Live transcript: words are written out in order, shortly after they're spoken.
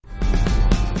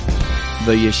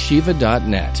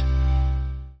theyeshiva.net.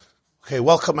 Okay,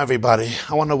 welcome everybody.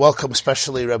 I want to welcome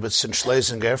especially Rebbetzin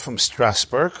Schlesinger from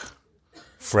Strasbourg,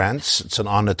 France. It's an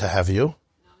honor to have you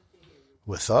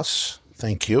with us.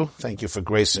 Thank you. Thank you for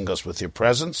gracing us with your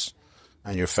presence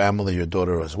and your family, your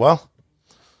daughter as well.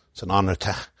 It's an honor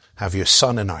to have your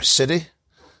son in our city,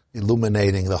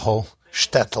 illuminating the whole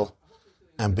shtetl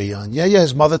and beyond. Yeah,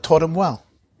 his mother taught him well.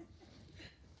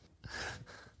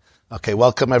 Okay,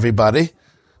 welcome everybody.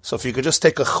 So if you could just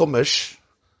take a chumash,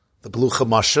 the blue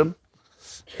chumashim,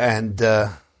 and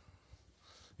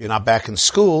you're not back in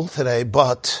school today,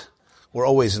 but we're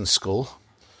always in school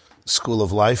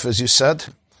of life, as you said.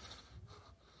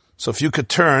 So if you could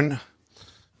turn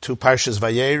to Parshas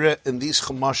Vayera, in these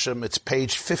chumashim, it's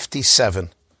page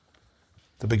 57,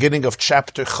 the beginning of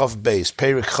chapter Chav Beis,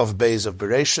 Perek Chav Beis of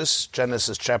Bereshis,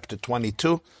 Genesis chapter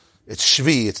 22. It's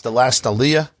Shvi, it's the last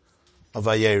aliyah of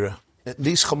Vayera.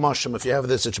 These chumashim, if you have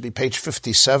this, it should be page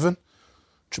 57. It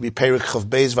should be Perek Chav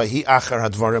Beis, Vahi Achar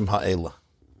Hadvarim Ha'ela.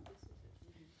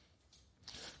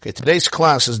 Okay, today's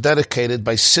class is dedicated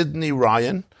by Sydney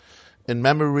Ryan in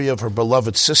memory of her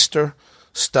beloved sister,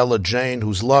 Stella Jane,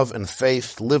 whose love and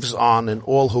faith lives on in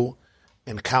all who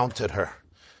encountered her.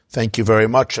 Thank you very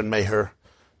much, and may her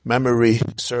memory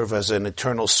serve as an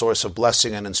eternal source of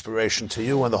blessing and inspiration to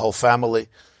you and the whole family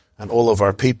and all of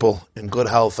our people in good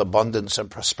health, abundance, and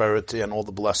prosperity, and all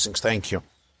the blessings. Thank you.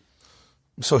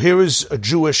 So here is a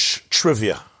Jewish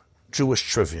trivia.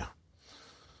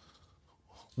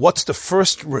 What's the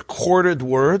first recorded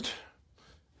word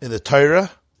in the Torah?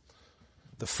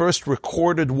 The first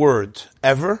recorded word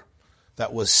ever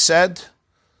that was said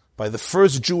by the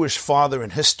first Jewish father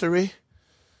in history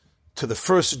to the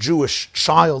first Jewish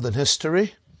child in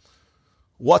history.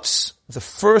 What's the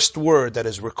first word that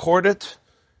is recorded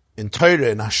in Torah,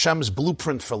 in Hashem's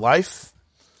blueprint for life?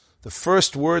 The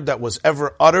first word that was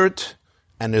ever uttered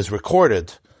and is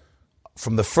recorded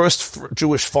from the first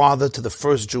Jewish father to the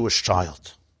first Jewish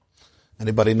child.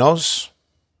 Anybody knows?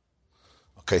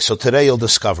 Okay, so today you'll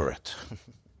discover it.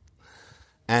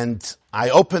 And I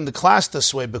opened the class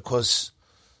this way because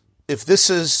if this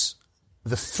is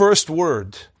the first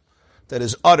word that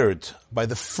is uttered by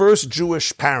the first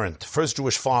Jewish parent, first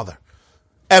Jewish father,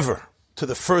 ever, to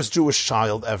the first Jewish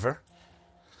child ever,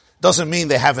 doesn't mean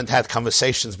they haven't had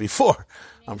conversations before.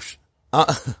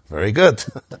 Very good.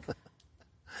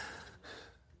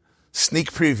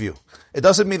 Sneak preview. It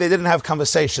doesn't mean they didn't have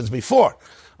conversations before.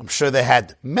 I'm sure they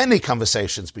had many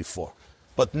conversations before,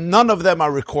 but none of them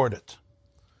are recorded.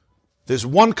 There's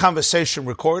one conversation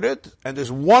recorded, and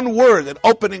there's one word, an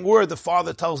opening word the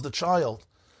father tells the child.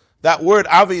 That word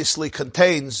obviously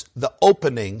contains the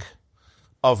opening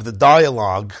of the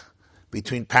dialogue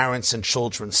between parents and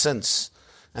children since,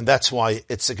 and that's why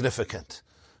it's significant.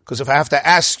 Because if I have to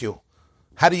ask you,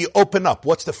 how do you open up?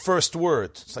 What's the first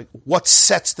word? It's like, what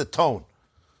sets the tone?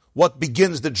 What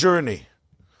begins the journey?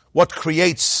 What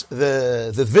creates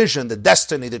the vision, the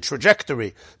destiny, the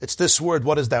trajectory? It's this word.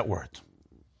 What is that word?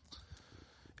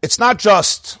 It's not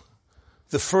just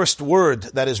the first word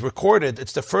that is recorded.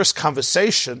 It's the first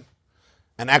conversation,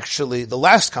 and actually the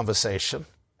last conversation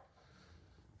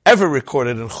ever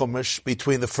recorded in Chumash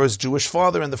between the first Jewish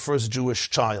father and the first Jewish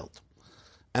child.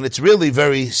 And it's really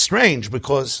very strange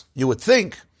because you would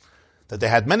think that they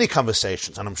had many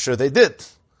conversations, and I'm sure they did.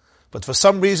 But for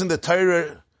some reason the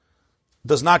Torah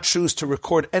does not choose to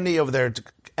record any of their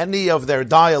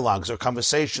dialogues or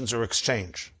conversations or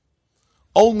exchange.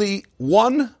 Only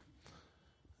one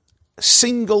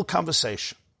single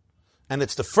conversation. And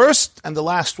it's the first and the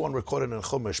last one recorded in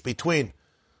Chumash between,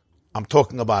 I'm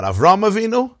talking about Avram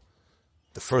Avinu,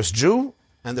 the first Jew,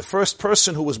 and the first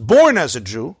person who was born as a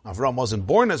Jew. Avram wasn't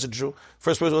born as a Jew.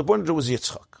 First person who was born as a Jew was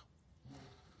Yitzchak.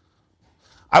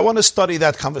 I want to study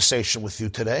that conversation with you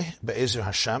today, Be'ezer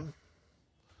Hashem,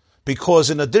 because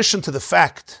in addition to the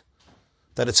fact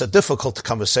that it's a difficult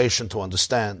conversation to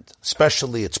understand,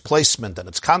 especially its placement and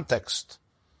its context,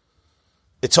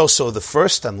 it's also the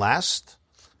first and last,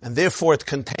 and therefore it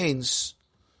contains,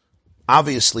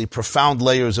 obviously, profound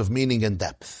layers of meaning and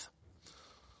depth.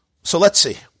 So let's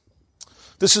see.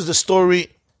 This is the story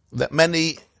that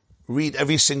many read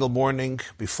every single morning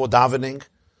before davening,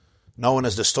 known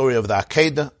as the story of the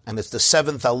Akedah, and it's the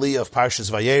 7th aliyah of Parshas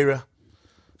Vayera.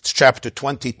 It's chapter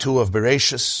 22 of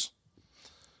Bereshis.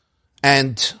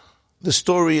 And the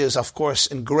story is, of course,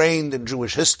 ingrained in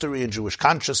Jewish history and Jewish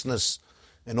consciousness,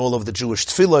 in all of the Jewish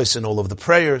tefillos, in all of the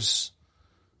prayers.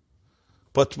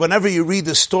 But whenever you read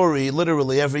the story,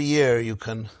 literally every year, you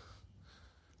can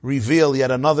reveal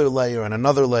yet another layer and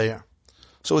another layer.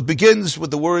 So it begins with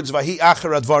the words, Vahi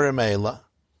Achar Advarim Eila.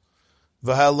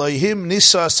 V'Elohim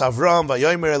nisas Avram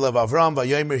v'yomer elev Avram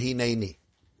v'yomer hineni.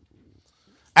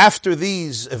 After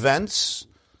these events,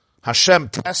 Hashem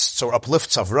tests or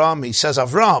uplifts Avram. He says,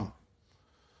 Avram.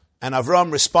 And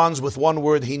Avram responds with one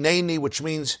word, hineni, which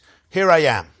means, here I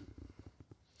am.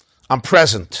 I'm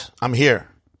present. I'm here.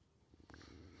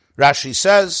 Rashi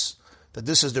says that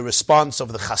this is the response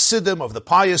of the Chasidim, of the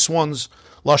pious ones,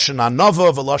 Lashon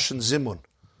Anava v'Lashon Zimun.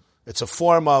 It's a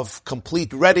form of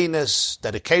complete readiness,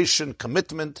 dedication,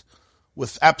 commitment,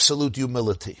 with absolute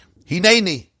humility.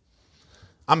 Hineni.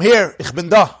 I'm here. Ich bin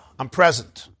da. I'm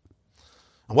present.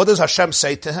 And what does Hashem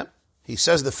say to him? He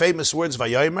says the famous words,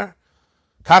 Vayomer,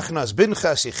 Kachnas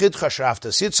binchas yichidcha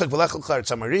shraftas yitzchak v'lechelcha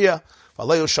eretz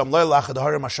v'aleyu sham le'elach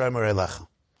adharim asher elecha.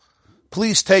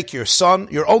 Please take your son,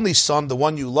 your only son, the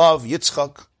one you love,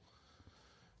 Yitzchak,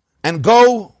 and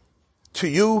go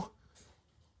to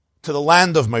the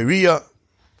land of Moriah,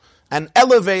 and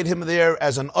elevate him there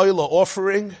as an oila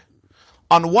offering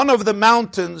on one of the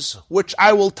mountains, which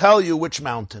I will tell you which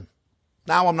mountain.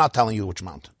 Now I'm not telling you which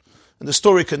mountain. And the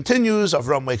story continues.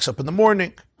 Avram wakes up in the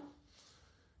morning.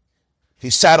 He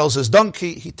saddles his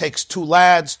donkey. He takes two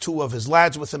of his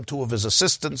lads with him, two of his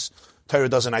assistants. Torah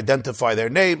doesn't identify their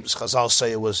names. Chazal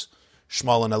say it was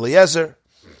Shmuel and Eliezer.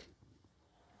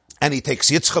 And he takes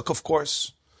Yitzchak, of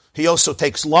course. He also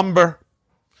takes lumber.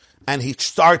 And he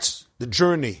starts the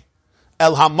journey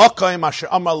El Hamakayim Asher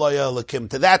Amar Lo Elokim,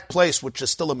 to that place, which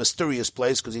is still a mysterious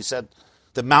place, because he said,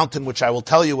 the mountain which I will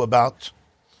tell you about.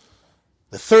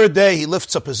 The third day, he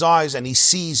lifts up his eyes and he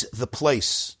sees the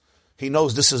place. He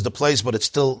knows this is the place, but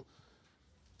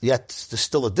yet there's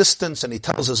still a distance, and he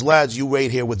tells his lads, you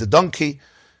wait here with the donkey.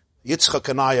 Yitzchak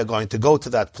and I are going to go to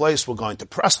that place, we're going to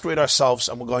prostrate ourselves,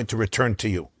 and we're going to return to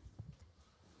you.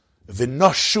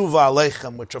 V'noshuva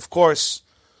aleichem, which of course,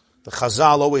 the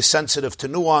Chazal, always sensitive to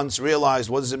nuance, realized,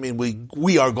 what does it mean,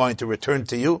 we are going to return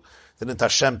to you? Didn't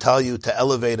Hashem tell you to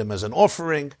elevate him as an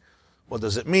offering? What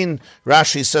does it mean?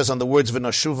 Rashi says on the words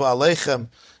v'noshuva aleichem,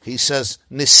 he says,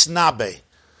 nisnabe.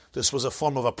 This was a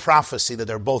form of a prophecy that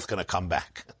they're both going to come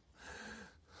back.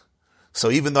 So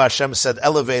even though Hashem said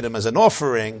elevate him as an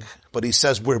offering, but he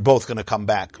says we're both going to come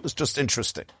back. It was just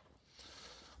interesting.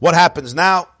 What happens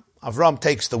now? Avram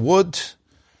takes the wood,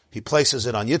 he places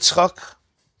it on Yitzchak.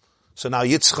 So now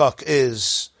Yitzchak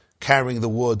is carrying the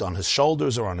wood on his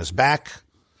shoulders or on his back.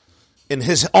 In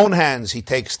his own hands, he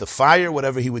takes the fire,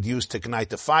 whatever he would use to ignite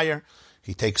the fire.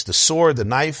 He takes the sword, the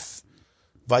knife.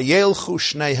 Vayelchu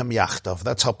shnehem yachtav.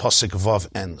 That's how Pasuk Vav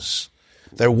ends.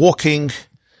 They're walking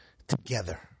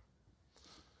together.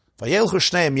 Vayelchu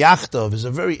shnehem yachtav is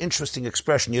a very interesting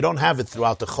expression. You don't have it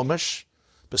throughout the Chumash.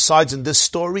 Besides in this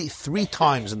story, 3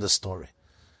 times in this story.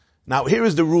 Now here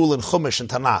is the rule in Chumash and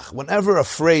Tanakh. Whenever a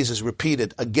phrase is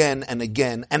repeated again and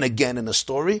again and again in a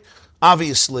story,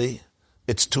 obviously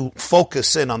it's to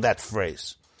focus in on that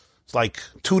phrase. It's like,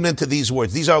 tune into these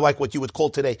words. These are like what you would call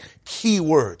today key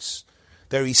words.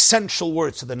 They're essential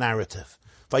words to the narrative.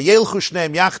 Vayelchu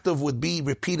shneim yachtav would be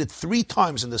repeated 3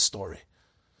 times in this story.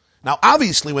 Now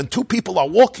obviously when 2 people are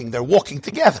walking, they're walking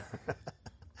together.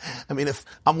 I mean, if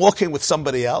I'm walking with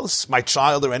somebody else, my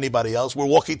child or anybody else, we're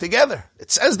walking together.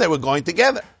 It says they were going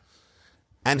together.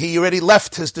 And he already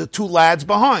left the 2 lads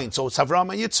behind. So it's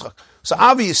Avram and Yitzchak. So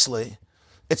obviously,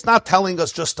 it's not telling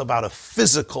us just about a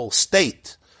physical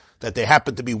state that they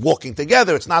happen to be walking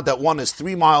together. It's not that one is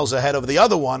 3 miles ahead of the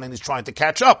other one and he's trying to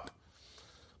catch up.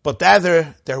 But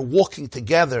rather, their walking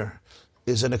together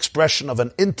is an expression of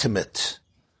an intimate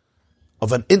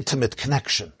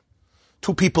connection.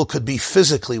 2 people could be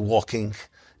physically walking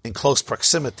in close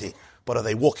proximity, but are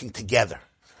they walking together?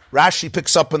 Rashi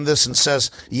picks up on this and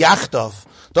says, Yachtav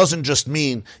doesn't just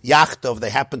mean Yachtav, they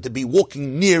happen to be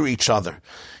walking near each other.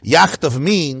 Yachtav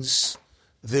means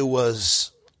there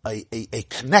was a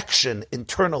connection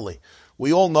internally.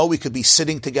 We all know we could be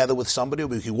sitting together with somebody,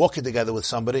 we could be walking together with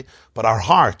somebody, but our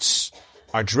hearts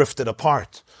are drifted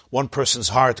apart. One person's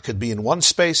heart could be in one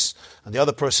space, and the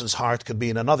other person's heart could be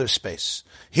in another space.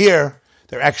 Here,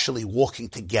 they're actually walking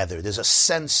together. There's a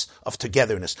sense of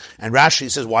togetherness. And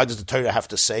Rashi says, why does the Torah have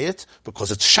to say it?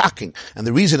 Because it's shocking. And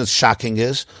the reason it's shocking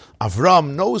is,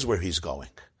 Avram knows where he's going.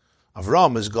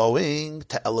 Avram is going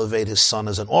to elevate his son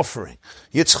as an offering.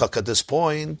 Yitzchak at this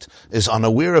point is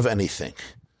unaware of anything.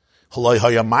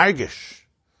 They're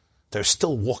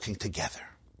still walking together.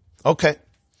 Okay.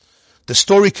 The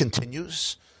story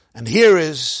continues, and here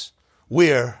is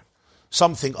where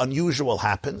something unusual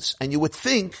happens, and you would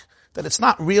think that it's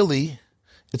not really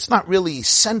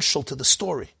essential to the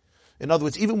story. In other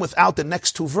words, even without the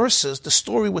next 2 verses, the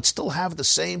story would still have the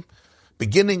same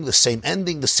beginning, the same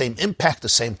ending, the same impact, the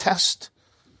same test.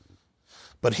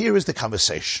 But here is the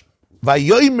conversation.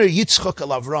 Vayomer Yitzchak el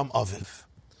Avram Aviv.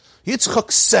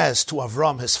 Yitzchak says to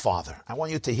Avram, his father, I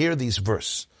want you to hear these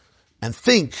verses and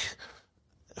think,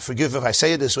 forgive if I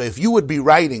say it this way, if you would be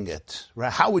writing it,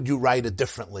 right, how would you write it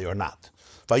differently or not?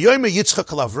 Vayomer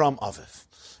Yitzchak el Avram Aviv.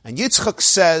 And Yitzchak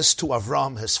says to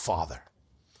Avram, his father.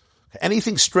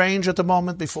 Anything strange at the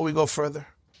moment before we go further?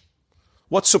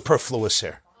 What's superfluous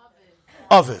here?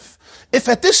 Aviv. If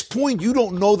at this point you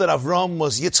don't know that Avram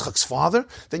was Yitzchak's father,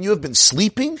 then you have been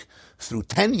sleeping through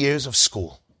 10 years of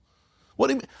school. What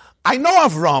do you mean? I know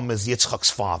Avram is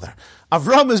Yitzchak's father.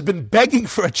 Avram has been begging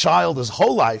for a child his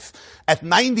whole life. At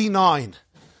 99,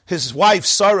 his wife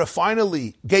Sarah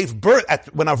finally gave birth.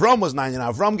 When Avram was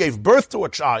 99, Avram gave birth to a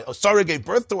child. Sarah gave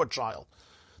birth to a child.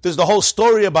 There's the whole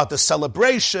story about the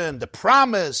celebration, the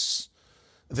promise,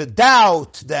 the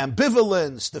doubt, the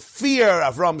ambivalence, the fear,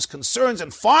 Avram's concerns,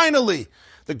 and finally,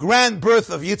 the grand birth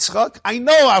of Yitzchak. I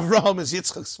know Avram is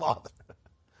Yitzchak's father.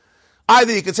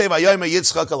 Either you could say, Vayomer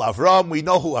Yitzchak el Avram. We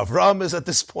know who Avram is at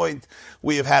this point.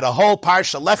 We have had a whole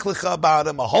Parsha Lech Lecha about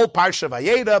him, a whole Parsha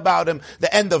Vayeda about him,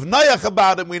 the end of Noach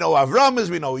about him. We know who Avram is,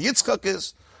 we know who Yitzchak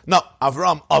is. No,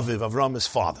 Avram Aviv, Avram is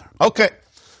father. Okay,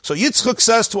 so Yitzchak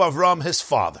says to Avram, his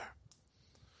father,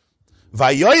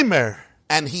 Vayomer,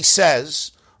 and he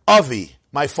says, Avi,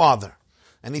 my father.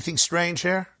 Anything strange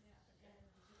here?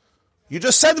 You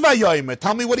just said Vayomer.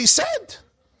 Tell me what he said.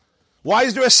 Why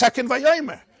is there a second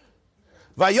Vayomer?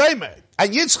 Vayomer.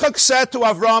 And Yitzchak said to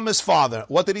Avram, his father,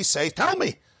 what did he say? Tell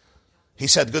me. He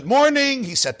said, good morning.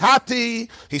 He said, Tati.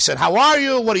 He said, how are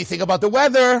you? What do you think about the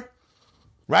weather?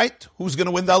 Right? Who's going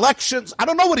to win the elections? I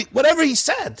don't know whatever he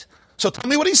said. So tell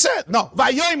me what he said. No,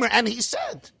 Vayomer, and he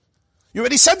said. You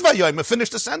already said Vayomer, finish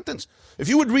the sentence. If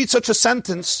you would read such a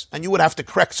sentence, and you would have to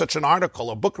correct such an article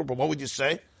or book report, what would you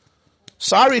say?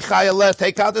 Sorry, Chayaleh,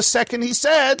 take out the second he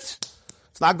said.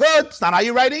 It's not good. It's not how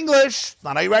you write English. It's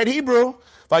not how you write Hebrew.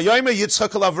 Vayomer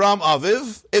Yitzchak el Avram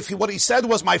Aviv. If what he said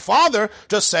was my father,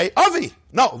 just say Avi.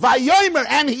 No, Vayomer,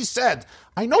 and he said.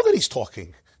 I know that he's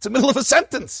talking. It's the middle of a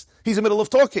sentence. He's in the middle of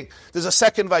talking. There's a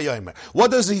second Vayomer.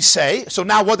 What does he say? So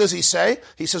now what does he say?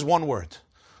 He says one word.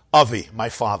 Avi, my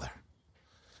father.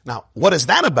 Now, what is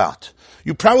that about?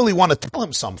 You probably want to tell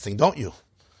him something, don't you?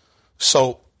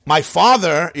 So, my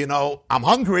father, I'm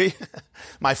hungry.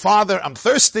 My father, I'm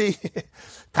thirsty.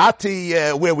 Tati,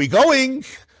 where are we going?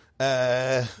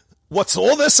 What's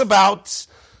all this about?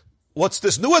 What's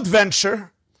this new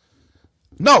adventure?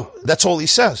 No, that's all he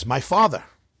says. My father.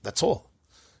 That's all.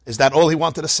 Is that all he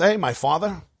wanted to say? My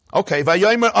father? Okay,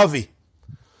 Vayomer Avi.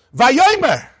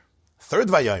 Vayomer! Third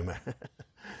Vayomer.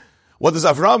 What does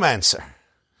Avram answer?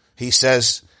 He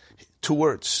says two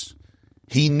words.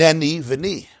 Hineni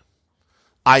v'ni.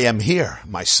 I am here,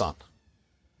 my son.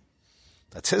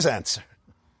 That's his answer.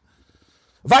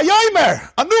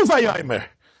 Vayomer! A new Vayomer.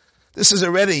 This is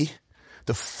already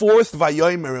the fourth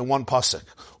Vayomer in one pasuk.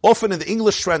 Often in the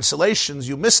English translations,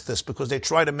 you miss this because they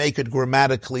try to make it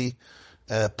grammatically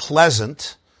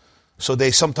pleasant. So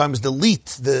they sometimes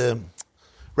delete the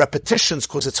repetitions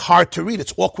because it's hard to read.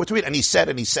 It's awkward to read. And he said,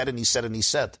 and he said, and he said, and he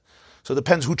said. So it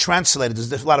depends who translated.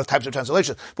 There's a lot of types of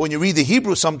translation. But when you read the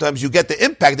Hebrew, sometimes you get the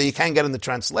impact that you can't get in the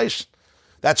translation.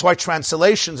 That's why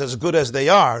translations, as good as they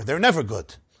are, they're never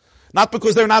good. Not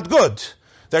because they're not good.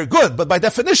 They're good, but by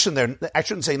definition, I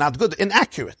shouldn't say not good,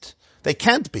 inaccurate. They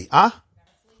can't be.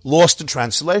 Lost in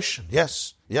translation.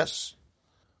 Yes, yes.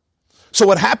 So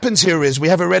what happens here is we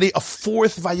have already a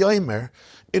fourth Vayomer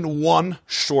in one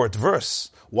short verse.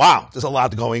 Wow, there's a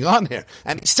lot going on here.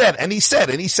 And he said, and he said,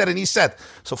 and he said, and he said.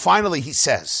 So finally he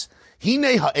says,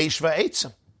 Hine ha'esh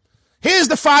va'etzim. Here's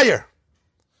the fire.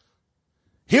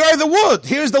 Here are the wood.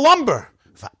 Here's the lumber.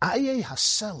 Va'ayeh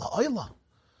hasel ha'olam.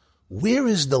 Where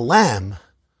is the lamb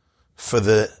for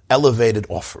the elevated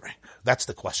offering? That's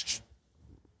the question.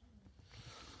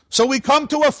 So we come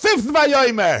to a fifth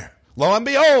Vayomer. Lo and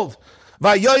behold,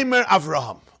 Vayomer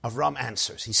Avraham. Avraham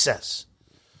answers. He says,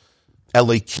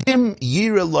 Elokim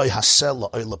yireh lo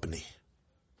hasel la'olam b'ni.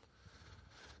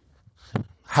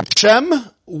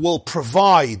 Hashem will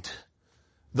provide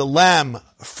the lamb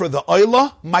for the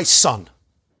oila, my son.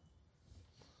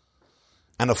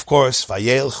 And of course,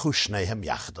 vayelchu shnehem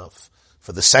yachdav.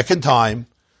 For the second time,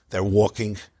 they're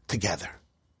walking together.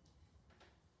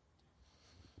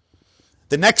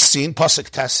 The next scene, Pasuk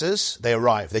Tesses, they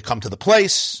arrive. They come to the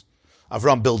place.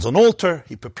 Avram builds an altar.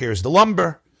 He prepares the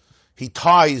lumber. He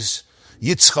ties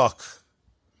Yitzchak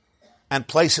and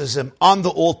places him on the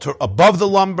altar above the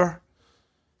lumber.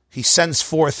 He sends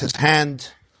forth his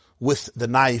hand with the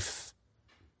knife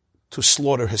to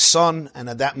slaughter his son. And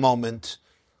at that moment,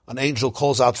 an angel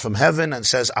calls out from heaven and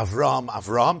says, Avram,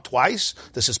 Avram, twice.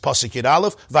 This is Pasuk Yud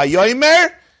Aleph.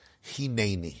 Vayomer,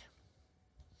 Hineni.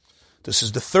 This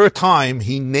is the third time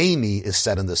Hineni is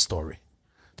said in this story.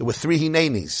 There were 3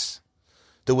 Hinenis.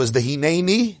 There was the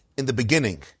Hineni in the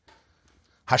beginning.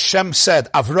 Hashem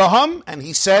said Avraham, and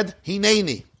he said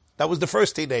Hineni. That was the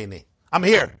first Hineni. I'm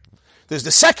here. There's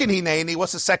the second Hineni.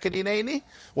 What's the second Hineni?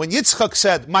 When Yitzchak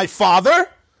said, my father,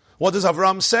 what does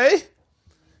Avraham say?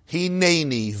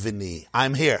 Hineni vini.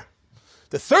 I'm here.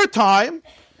 The third time,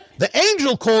 the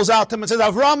angel calls out to him and says,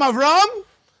 Avram, Avram,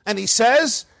 and he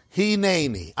says,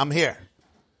 Hineni. I'm here.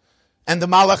 And the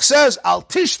Malach says, Al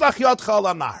tishlach yadcha al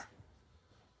anar.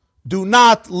 Do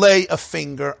not lay a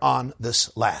finger on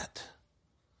this lad.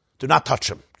 Do not touch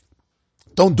him.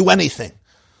 Don't do anything.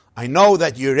 I know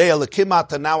that Yirei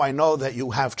Elokim, and now I know that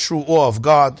you have true awe of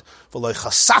God.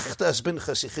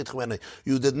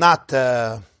 You did not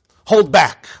hold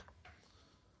back.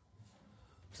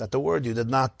 Is that the word? You did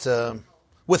not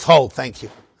withhold. Thank you.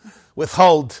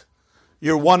 Withhold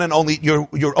your one and only,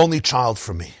 your only child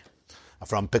from me.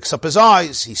 Avram picks up his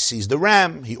eyes. He sees the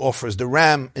ram. He offers the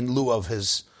ram in lieu of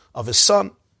his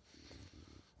son.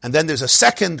 And then there's a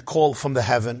second call from the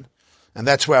heaven. And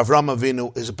that's where Avram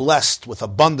Avinu is blessed with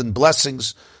abundant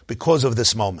blessings because of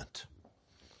this moment.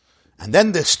 And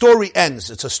then the story ends.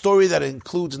 It's a story that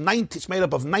includes it's made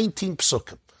up of 19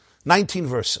 psukim, 19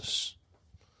 verses.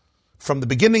 From the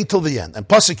beginning till the end. And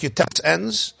Pasuk Yutet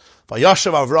ends,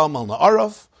 Vayashav Avram al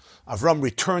Na'arav. Avram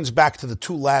returns back to the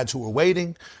 2 lads who were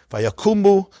waiting.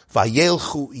 Vayakumu,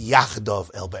 Vayelchu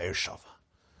Yachdav el Be'er Sheva.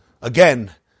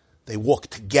 Again, they walk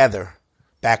together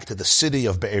back to the city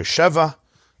of Be'er Sheva.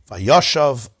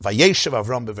 Vayeshev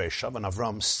Avram be'Be'er, and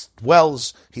Avram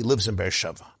dwells, he lives in Be'er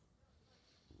Sheva.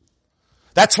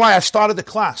 That's why I started the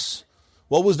class.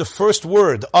 What was the first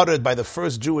word uttered by the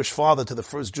first Jewish father to the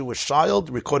first Jewish child,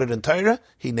 recorded in Torah?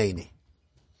 Hineni.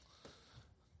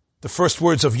 The first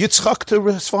words of Yitzchak to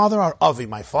his father are Avi,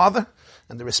 my father,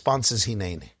 and the response is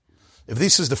Hineni. If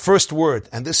this is the first word,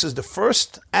 and this is the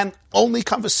first and only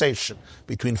conversation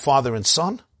between father and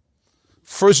son,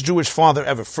 first Jewish father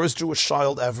ever, first Jewish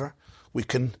child ever, we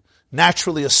can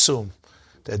naturally assume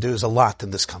that there's a lot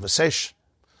in this conversation.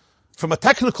 From a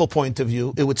technical point of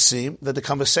view, it would seem that the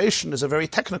conversation is a very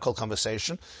technical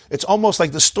conversation. It's almost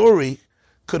like the story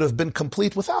could have been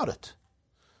complete without it.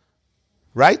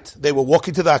 Right? They were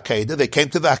walking to the Akedah, they came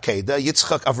to the Akedah,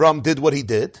 Yitzchak, Avram did what he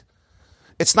did.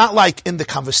 It's not like in the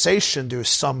conversation there's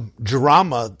some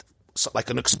drama, like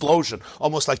an explosion,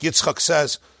 almost like Yitzchak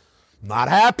says, not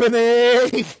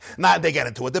happening. Not they get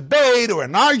into a debate or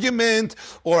an argument,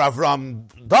 or Avram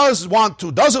doesn't want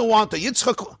to,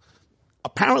 Yitzchak.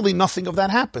 Apparently nothing of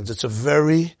that happens. It's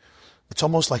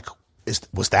almost like,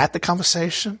 was that the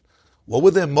conversation? What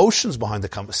were the emotions behind the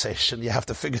conversation? You have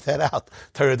to figure that out.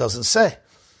 Torah doesn't say.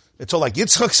 It's all like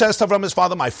Yitzchak says to Avram, his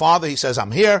father, my father, he says,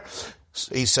 I'm here.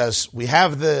 He says, we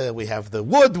have the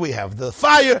wood, we have the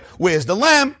fire, where's the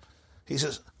lamb? He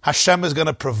says, Hashem is going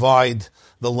to provide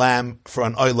the lamb for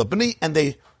an oila b'ni, and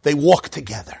they walk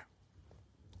together.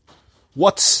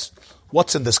 What's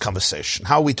in this conversation?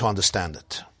 How are we to understand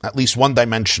it? At least one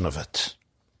dimension of it.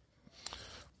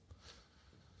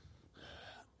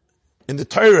 In the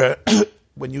Torah,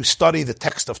 when you study the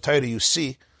text of Torah, you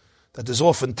see that there's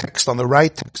often text on the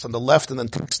right, text on the left, and then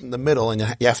text in the middle, and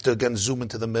you have to again zoom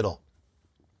into the middle.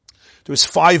 There's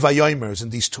 5 vayomers in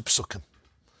these 2 psukim.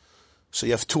 So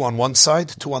you have 2 on one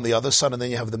side, 2 on the other side, and then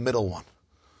you have the middle one.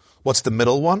 What's the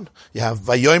middle one? You have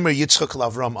Vayomer Yitzchak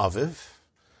Lavram Aviv,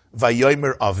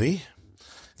 Vayomer Avi.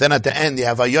 Then at the end you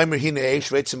have Vayomer Hine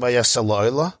Eish Reitzim Vayasal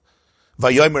La'ila,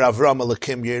 Vayomer Avram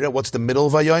Elakim Yira. What's the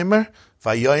middle Vayomer?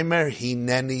 Vayomer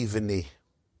Hineni Vini.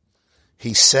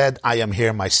 He said, I am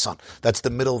here, my son. That's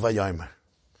the middle Vayomer.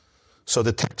 So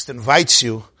the text invites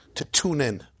you to tune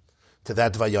in to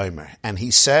that Vayomer. And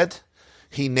he said,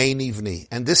 Hineni Vini.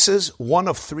 And this is one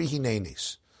of 3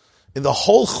 Hinenis. In the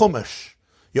whole Chumash,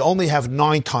 you only have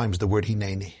 9 times the word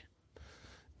Hineni.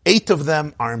 8 of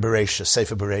them are in Bereshis,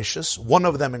 Sefer Bereshis. 1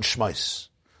 of them in Shmos.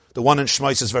 The one in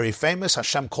Shmos is very famous.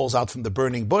 Hashem calls out from the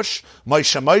burning bush,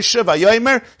 Moshe, Moshe,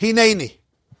 Vayomer, Hineni.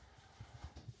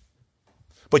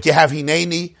 But you have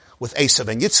Hineni with Esav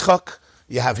and Yitzchak.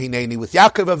 You have Hineni with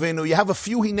Yaakov Avinu. You have a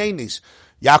few Hinenis.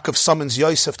 Yaakov summons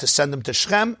Yosef to send him to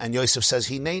Shechem, and Yosef says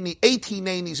Hineni. 8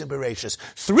 Hinenis in Bereshis.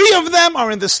 3 of them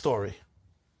are in this story.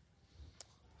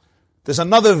 There's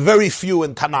another very few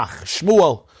in Tanakh.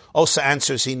 Shmuel also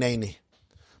answers Hineni.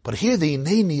 But here the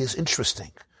Hineni is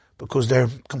interesting because they're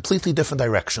completely different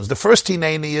directions. The first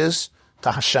Hineni is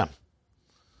to Hashem.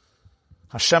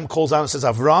 Hashem calls out and says,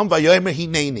 Avram Vayomer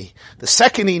Hineni. The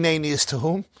second Hineni is to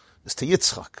whom? It's to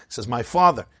Yitzchak. He says, my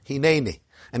father, Hineni.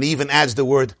 And he even adds the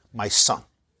word, my son.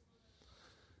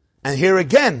 And here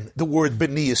again, the word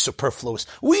b'ni is superfluous.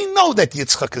 We know that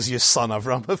Yitzchak is your son,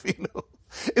 Avram Avinu.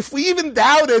 If we even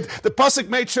doubted, the pasuk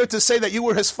made sure to say that you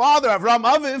were his father, Avram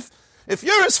Aviv. If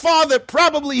you're his father,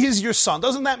 probably he's your son.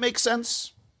 Doesn't that make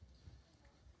sense?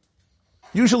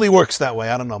 Usually works that way.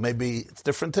 I don't know. Maybe it's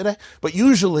different today. But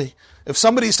usually, if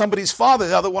somebody's somebody's father,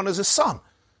 the other one is his son.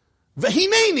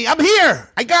 Hineni, I'm here.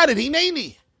 I got it.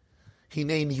 Hineni.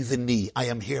 Hineni v'ni. I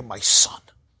am here, my son.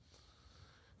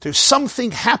 There's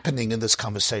something happening in this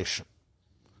conversation.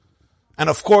 And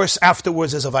of course,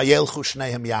 afterwards, there's a vayelchu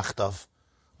shneim yachtav,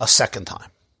 a second time.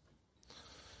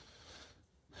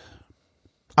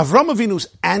 Avram Avinu's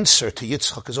answer to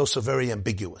Yitzchak is also very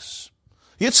ambiguous.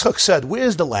 Yitzchak said,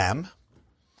 where's the lamb?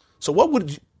 So what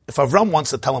would, if Avram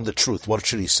wants to tell him the truth, what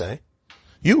should he say?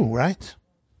 You, right?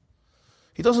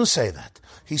 He doesn't say that.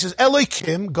 He says,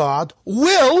 Elohim, God,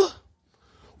 will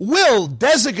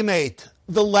designate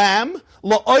the lamb,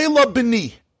 la'oila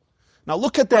b'ni. Now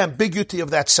look at the ambiguity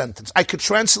of that sentence. I could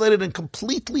translate it in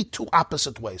completely two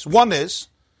opposite ways. One is,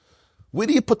 where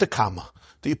do you put the comma?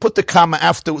 Do you put the comma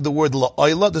after the word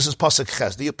la'oila? This is pasuk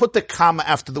ches. Do you put the comma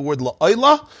after the word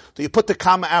la'oila? Do you put the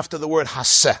comma after the word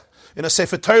haseh? In a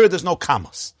Sefer Torah, there's no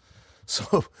commas.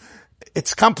 So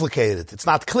it's complicated. It's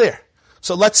not clear.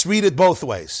 So let's read it both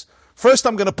ways. First,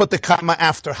 I'm going to put the comma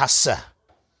after haseh.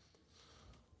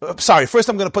 First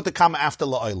I'm going to put the comma after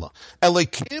la'oila.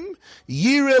 Elokim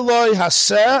yireloi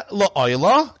haseh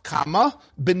la'oila, comma,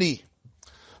 b'ni.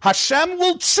 Hashem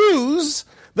will choose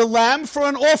the lamb for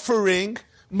an offering,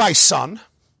 my son.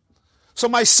 So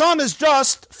my son is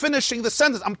just finishing the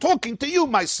sentence. I'm talking to you,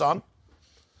 my son.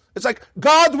 It's like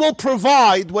God will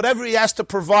provide whatever he has to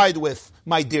provide with,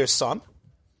 my dear son.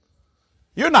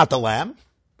 You're not the lamb.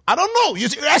 I don't know.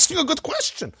 You're asking a good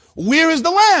question. Where is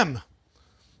the lamb?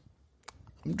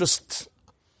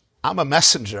 I'm a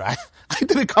messenger. I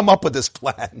didn't come up with this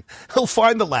plan. He'll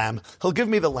find the lamb. He'll give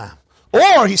me the lamb.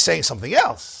 Or he's saying something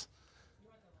else.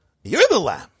 You're the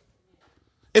lamb.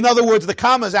 In other words, the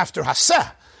comma is after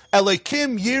haseh.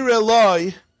 Elokim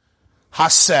yireloi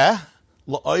haseh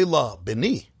la'oila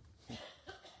b'ni.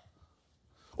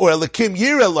 Or Elokim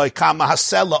yireloi comma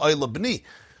haseh la'oila b'ni.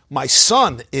 My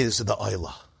son is the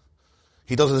oila.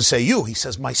 He doesn't say you. He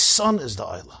says my son is the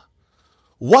oila.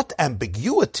 What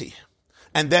ambiguity.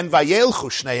 And then vayelchu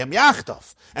shneim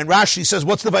yachtav. And Rashi says,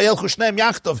 what's the vayelchu shneim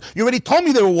yachtav? You already told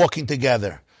me they were walking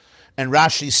together. And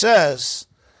Rashi says,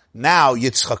 now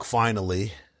Yitzchak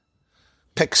finally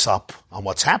picks up on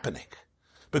what's happening.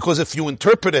 Because if you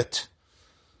interpret it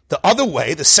the other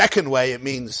way, the second way, it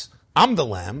means I'm the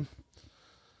lamb.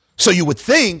 So you would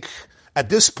think at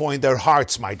this point their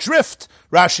hearts might drift.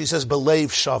 Rashi says, belev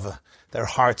shava. Their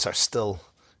hearts are still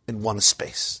in one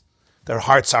space. Their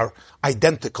hearts are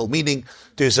identical, meaning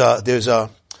there's a,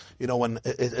 when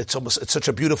it's such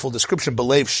a beautiful description,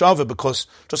 belev shava, because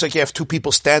just like you have two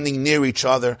people standing near each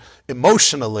other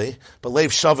emotionally, belev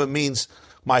shava means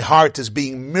my heart is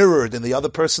being mirrored in the other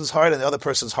person's heart, and the other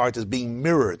person's heart is being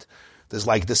mirrored. There's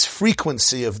like this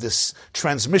frequency of this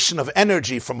transmission of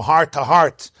energy from heart to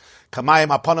heart. Kamayim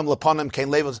aponim laponim kain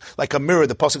levels, like a mirror.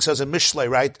 The pasuk says in Mishlei,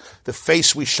 right? The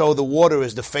face we show the water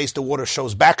is the face the water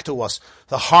shows back to us.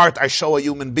 The heart I show a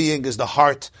human being is the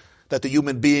heart that the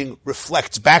human being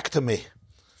reflects back to me.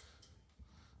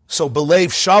 So belev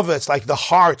shava, it's like the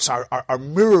hearts are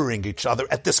mirroring each other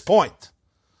at this point.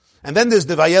 And then there's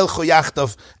the vayelchu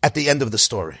yachtav at the end of the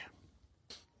story.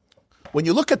 When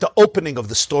you look at the opening of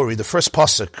the story, the first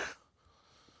pasuk,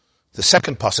 the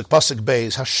second pasuk, pasuk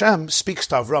beis, Hashem speaks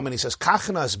to Avram and he says,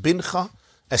 Kachna es bincha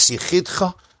es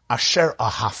yichidcha asher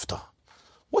ahavta.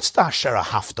 What's the asher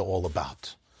ahavta all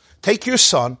about? Take your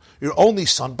son, your only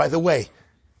son, by the way,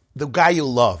 the guy you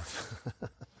love,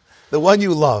 the one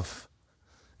you love,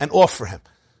 and offer him.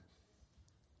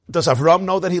 Does Avram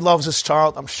know that he loves his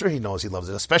child? I'm sure he knows he loves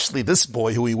it, especially this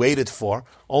boy who he waited for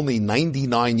only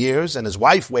 99 years, and his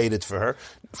wife waited for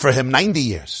him 90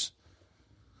 years.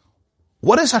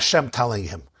 What is Hashem telling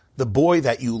him? The boy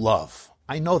that you love.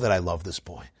 I know that I love this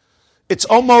boy. It's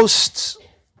almost,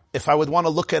 if I would want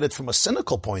to look at it from a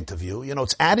cynical point of view,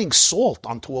 it's adding salt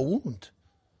onto a wound.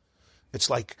 It's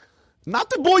like, not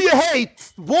the boy you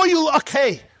hate, boy you,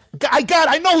 okay,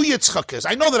 I know who Yitzchak is.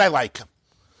 I know that I like him.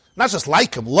 Not just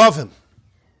like him, love him.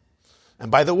 And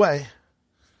by the way,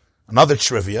 another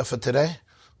trivia for today,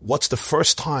 what's the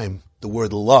first time the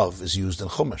word love is used in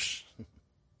Chumash?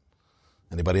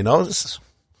 Anybody knows?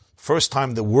 First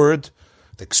time the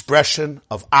expression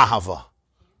of ahava.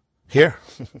 Here.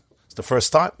 It's the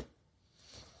first time.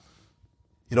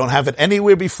 You don't have it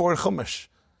anywhere before in Chumash.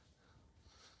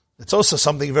 It's also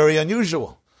something very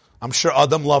unusual. I'm sure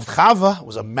Adam loved Chava. It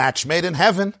was a match made in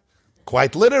heaven.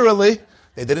 Quite literally,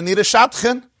 they didn't need a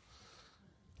shadchan,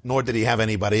 nor did he have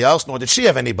anybody else, nor did she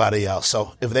have anybody else.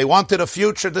 So if they wanted a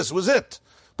future, this was it.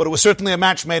 But it was certainly a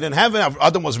match made in heaven.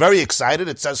 Adam was very excited.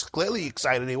 It says clearly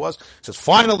excited he was. He says,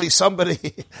 finally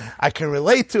somebody I can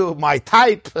relate to, my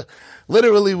type.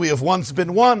 Literally, we have once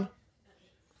been one.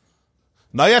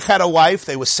 Noach had a wife.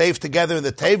 They were saved together in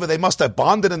the Teva. They must have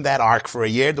bonded in that ark for a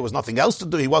year. There was nothing else to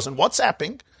do. He wasn't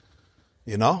WhatsApping.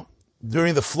 You know,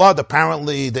 during the flood,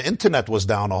 apparently the internet was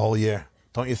down a whole year.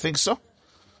 Don't you think so?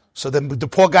 So then the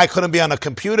poor guy couldn't be on a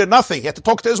computer, nothing. He had to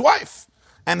talk to his wife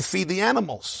and feed the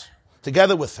animals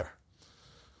together with her.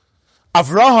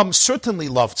 Avraham certainly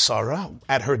loved Sarah.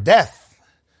 At her death,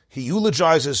 he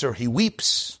eulogizes her, he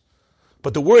weeps.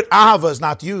 But the word ahava is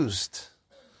not used.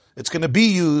 It's going to be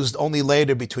used only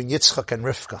later between Yitzchak and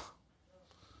Rivka.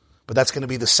 But that's going to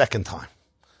be the second time.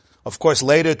 Of course,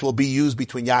 later it will be used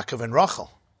between Yaakov and Rachel.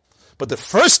 But the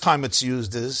first time it's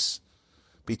used is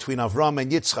between Avram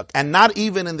and Yitzchak. And not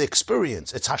even in the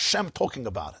experience. It's Hashem talking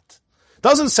about it. It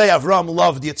doesn't say Avram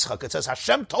loved Yitzchak. It says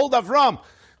Hashem told Avram,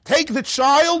 take the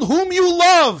child whom you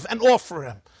love and offer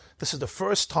him. This is the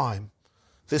first time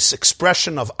this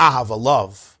expression of ahava,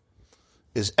 love,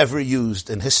 is ever used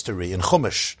in history, in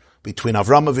Chumash, between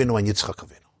Avram Avinu and Yitzchak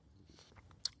Avinu.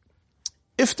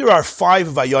 If there are 5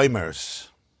 Vayomers,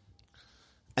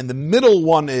 and the middle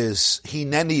one is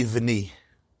Hineni V'ni,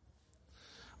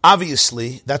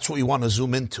 obviously that's what we want to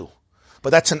zoom into. But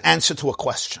that's an answer to a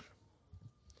question,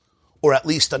 or at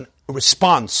least a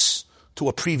response to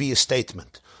a previous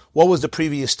statement. What was the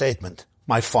previous statement?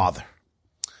 My father.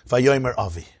 Vayomer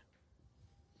Avi.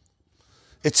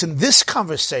 It's in this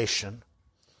conversation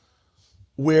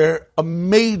where a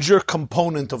major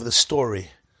component of the story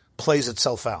plays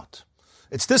itself out.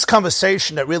 It's this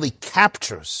conversation that really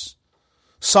captures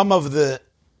some of the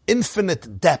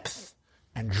infinite depth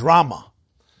and drama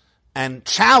and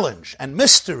challenge and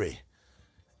mystery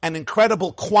and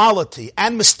incredible quality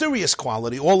and mysterious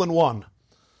quality all in one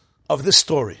of this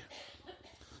story.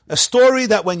 A story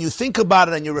that when you think about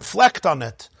it and you reflect on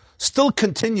it, still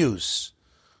continues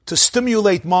to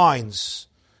stimulate minds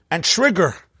and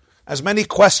trigger as many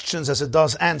questions as it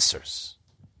does answers.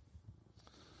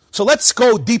 So let's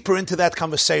go deeper into that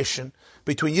conversation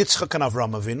between Yitzchak and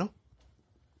Avram Avinu.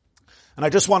 And I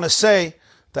just want to say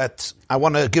that I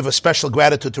want to give a special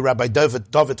gratitude to Rabbi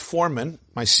David Foreman,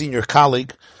 my senior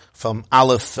colleague from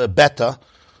Aleph Beta,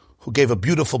 who gave a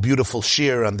beautiful, beautiful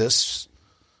shiur on this,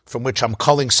 from which I'm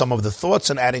culling some of the thoughts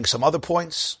and adding some other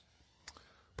points.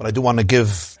 But I do want to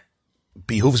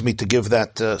behooves me to give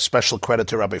that special credit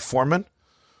to Rabbi Foreman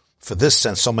for this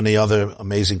and so many other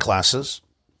amazing classes.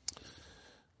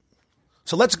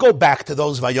 So let's go back to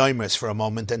those Vayomers for a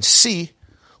moment and see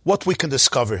what we can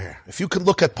discover here. If you could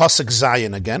look at Pasuk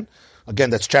Zayin again,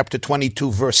 that's chapter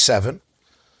 22, verse 7,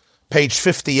 page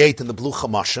 58 in the Blue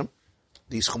Chumashim,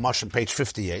 these Chumashim, page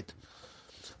 58.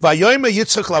 Vayomer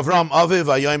Yitzchak Lavram Avi,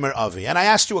 Vayomer Avi. And I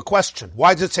asked you a question.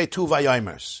 Why does it say 2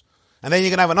 Vayomers? And then you're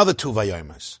going to have another 2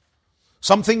 Vayomers.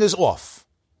 Something is off.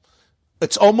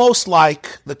 It's almost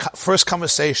like the first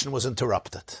conversation was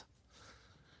interrupted.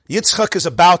 Yitzchak is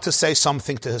about to say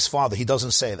something to his father. He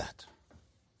doesn't say that.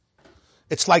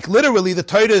 It's like literally the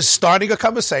Torah is starting a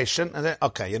conversation and then,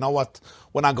 okay, you know what?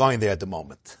 We're not going there at the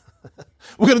moment.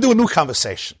 We're going to do a new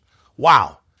conversation.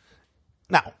 Wow.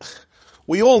 Now,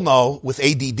 we all know with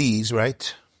ADDs,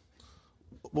 right?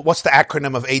 What's the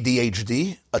acronym of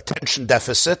ADHD? Attention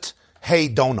deficit. Hey,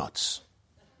 donuts.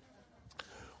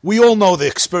 We all know the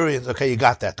experience. Okay, you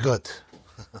got that. Good.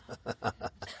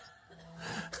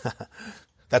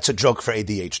 That's a joke for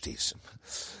ADHDs.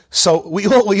 So we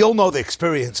all know the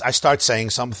experience. I start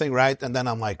saying something, right? And then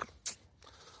I'm like,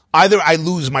 either I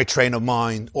lose my train of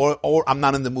mind, or I'm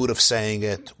not in the mood of saying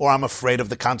it, or I'm afraid of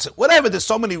the concept. Whatever. There's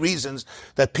so many reasons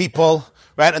that people,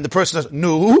 right? And the person says,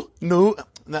 no.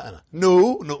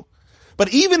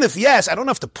 But even if yes, I don't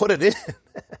have to put it in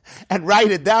and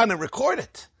write it down and record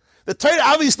it. The Torah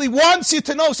obviously wants you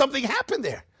to know something happened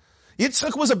there.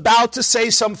 Yitzchak was about to say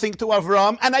something to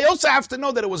Avram, and I also have to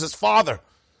know that it was his father.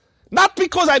 Not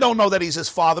because I don't know that he's his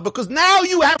father, because now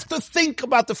you have to think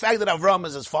about the fact that Avram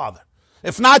is his father.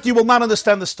 If not, you will not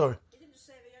understand the story. Didn't you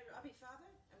say Vayomer, Abi,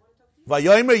 father?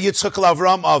 Vayomer Yitzchak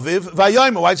Lavram Aviv.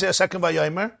 Vayomer. Why is there a second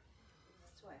Vayomer?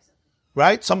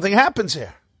 Right? Something happens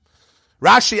here.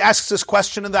 Rashi asks this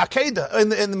question in the Akedah, in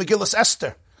the Megillas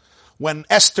Esther, when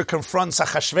Esther confronts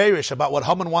Achashverosh about what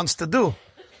Haman wants to do.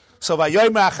 So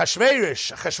Vayomer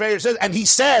Achashverosh says, and he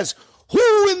says,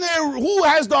 who in there, who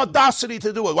has the audacity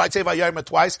to do it? Why say Vayomer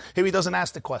twice? Here he doesn't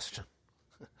ask the question.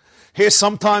 Here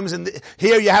sometimes,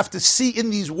 here you have to see in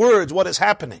these words what is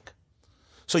happening.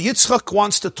 So Yitzchak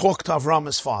wants to talk to Avram,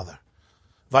 his father.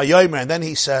 Vayomer, and then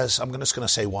he says, I'm just going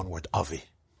to say one word, Avi.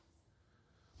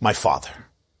 My father.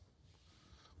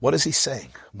 What is he saying?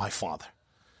 My father.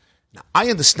 Now, I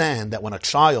understand that when a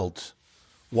child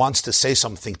wants to say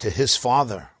something to his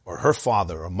father or her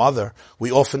father or mother,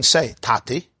 we often say,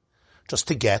 Tati, just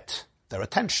to get their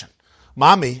attention.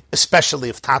 Mommy, especially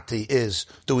if Tati is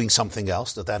doing something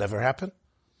else. Did that ever happen?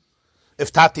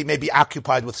 If Tati may be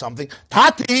occupied with something,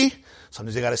 Tati,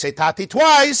 sometimes you got to say Tati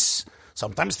twice,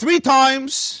 sometimes 3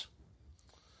 times,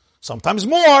 sometimes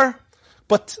more,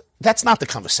 but that's not the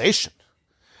conversation.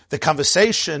 The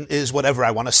conversation is whatever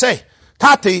I want to say.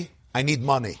 Tati, I need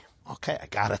money. Okay, I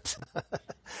got it.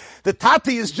 The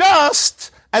Tati is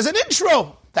just as an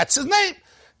intro. That's his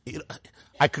name.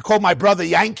 I could call my brother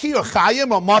Yankee or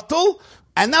Chaim or Matul,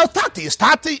 and now Tati is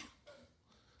Tati.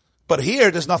 But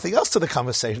here, there's nothing else to the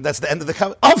conversation. That's the end of the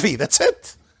conversation. Avi, that's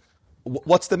it.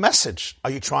 What's the message? Are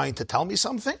you trying to tell me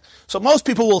something? So most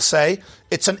people will say,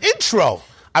 it's an intro.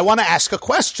 I want to ask a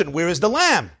question. Where is the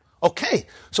lamb? Okay,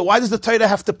 so why does the Torah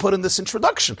have to put in this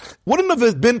introduction? Wouldn't have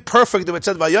it been perfect if it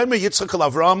said, Vayomer Yitzchak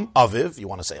el Avram Aviv, you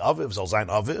want to say Aviv, Zolzain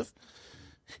Aviv,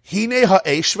 Hine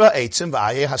ha'eshva eitzim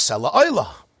v'ayeh hasela oila.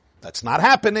 That's not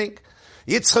happening.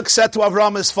 Yitzchak said to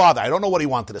Avram, his father, I don't know what he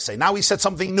wanted to say. Now he said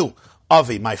something new.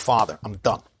 Avi, my father. I'm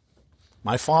done.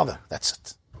 My father. That's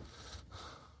it.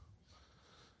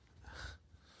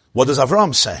 What does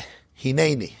Avram say?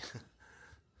 Hineni.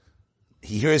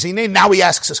 He hears Hineni. Now he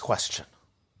asks his question.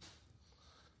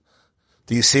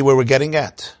 Do you see where we're getting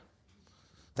at?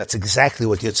 That's exactly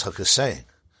what Yitzchak is saying.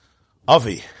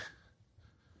 Avi,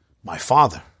 my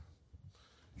father.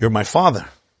 You're my father.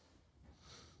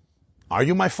 Are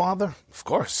you my father? Of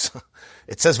course.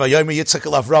 It says, Vayomer Yitzchak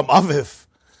el Avram Aviv.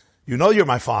 You know you're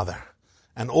my father.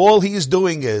 And all he is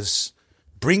doing is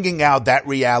bringing out that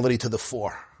reality to the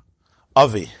fore.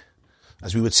 Avi,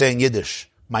 as we would say in Yiddish,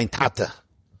 mein Tata,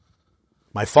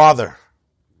 my father.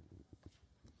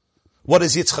 What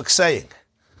is Yitzchak saying?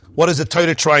 What is the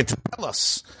Torah trying to tell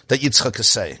us that Yitzchak is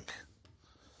saying?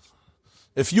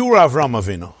 If you were Avram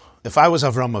Avinu, if I was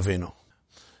Avram Avinu,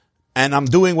 and I'm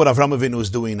doing what Avram Avinu is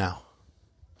doing now,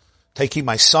 taking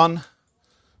my son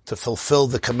to fulfill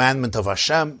the commandment of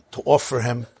Hashem, to offer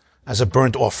him as a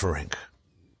burnt offering.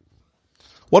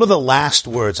 What are the last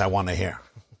words I want to hear?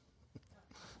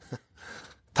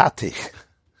 Tati,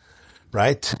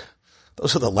 right?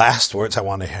 Those are the last words I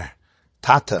want to hear.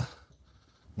 Tata,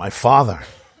 my father.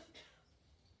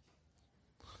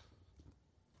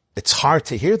 It's hard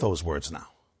to hear those words now.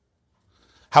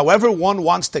 However one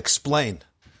wants to explain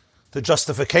the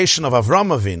justification of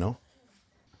Avram Avinu,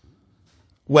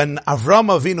 when Avram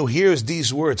Avinu hears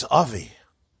these words, Avi,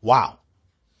 wow,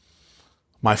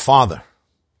 my father,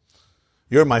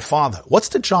 you're my father. What's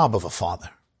the job of a father?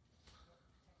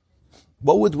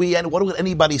 What would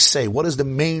anybody say? What is the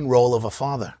main role of a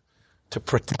father? To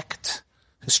protect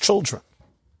his children.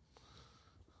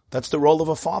 That's the role of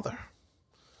a father.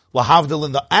 Lahavdil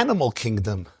in the animal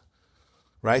kingdom,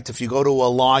 right? If you go to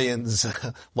a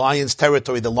lion's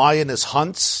territory, the lioness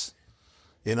hunts,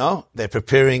 they're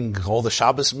preparing all the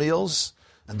Shabbos meals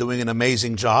and doing an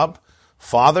amazing job.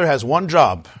 Father has one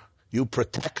job. You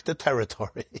protect the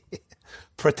territory.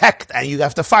 Protect, and you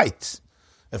have to fight.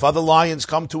 If other lions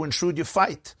come to intrude, you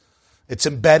fight. It's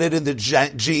embedded in the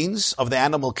genes of the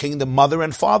animal kingdom, mother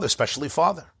and father, especially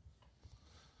father.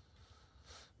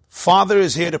 Father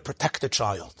is here to protect the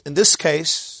child. In this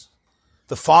case,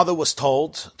 the father was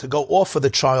told to go offer the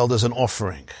child as an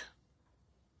offering.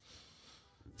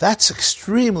 That's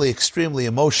extremely, extremely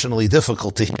emotionally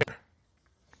difficult to hear.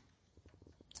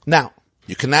 Now,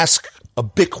 you can ask a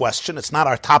big question. It's not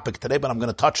our topic today, but I'm going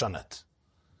to touch on it.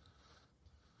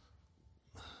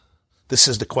 This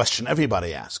is the question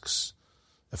everybody asks.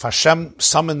 If Hashem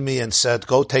summoned me and said,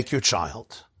 go take your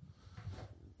child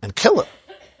and kill it,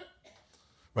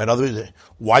 right?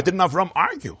 Why didn't Avram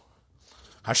argue?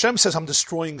 Hashem says, I'm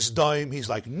destroying Sdom. He's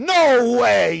like, no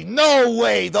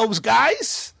way, those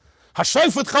guys. He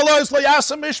fights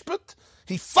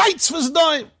for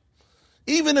Sdom.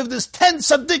 Even if there's 10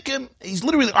 tzaddikim, he's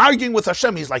literally arguing with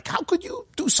Hashem. He's like, how could you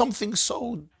do something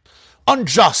so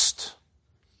unjust?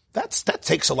 That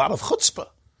takes a lot of chutzpah.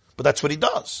 But that's what he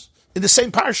does. In the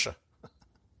same parsha.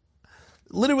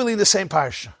 Literally in the same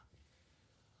parsha.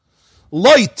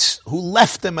 Lot, who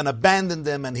left him and abandoned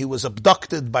him, and he was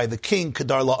abducted by the king,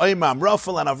 Kedar La'omer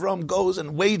Amraphel, and Avram goes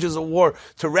and wages a war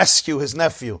to rescue his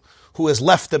nephew, who has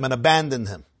left him and abandoned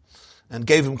him, and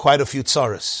gave him quite a few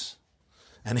tzaras.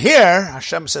 And here,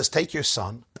 Hashem says, take your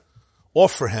son,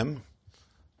 offer him.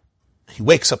 He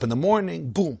wakes up in the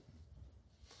morning, boom.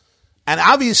 And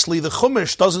obviously the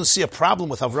Chumash doesn't see a problem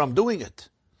with Avram doing it.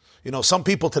 Some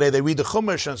people today, they read the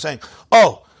Chumash and saying,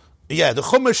 oh, yeah, the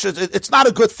Chumash, it's not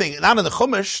a good thing. Not in the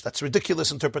Chumash, that's a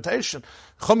ridiculous interpretation.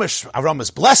 Chumash, Avram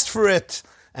is blessed for it,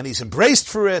 and he's embraced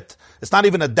for it. It's not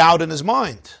even a doubt in his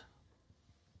mind.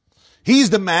 He's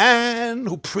the man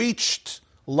who preached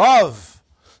love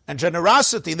and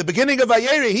generosity. In the beginning of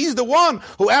Vayera, he's the one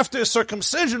who, after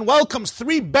circumcision, welcomes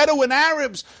 3 Bedouin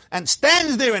Arabs and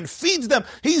stands there and feeds them.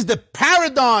 He's the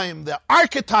paradigm, the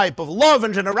archetype of love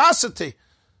and generosity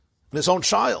in his own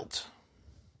child.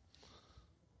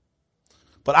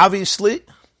 But obviously,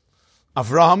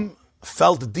 Avram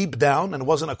felt deep down, and it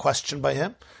wasn't a question by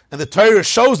him. And the Torah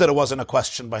shows that it wasn't a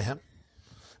question by him.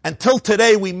 Until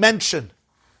today, we mention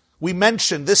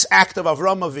this act of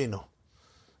Avram Avinu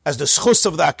as the schus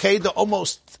of the Akedah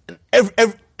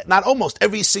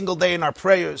every single day in our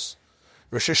prayers.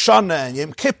 Rosh Hashanah and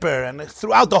Yom Kippur, and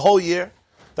throughout the whole year.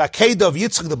 The Akedah of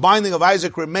Yitzchak, the binding of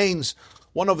Isaac, remains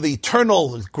one of the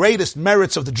eternal greatest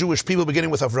merits of the Jewish people,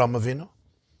 beginning with Avram Avinu.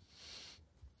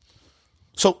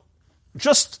 So,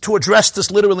 just to address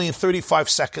this literally in 35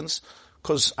 seconds,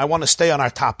 because I want to stay on our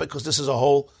topic, because this is a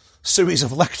whole series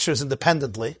of lectures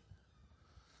independently.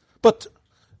 But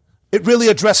it really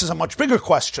addresses a much bigger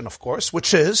question, of course,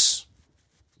 which is,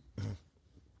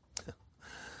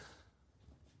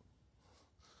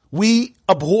 we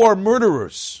abhor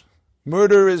murderers.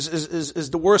 Murder is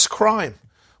the worst crime,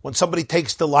 when somebody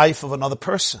takes the life of another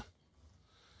person.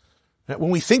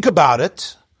 When we think about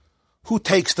it, who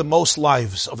takes the most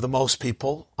lives of the most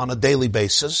people on a daily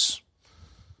basis?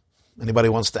 Anybody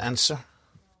wants to answer?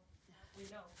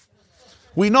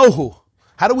 We know who.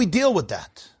 How do we deal with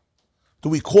that? Do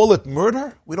we call it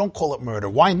murder? We don't call it murder.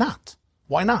 Why not?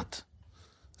 Why not?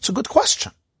 It's a good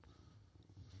question.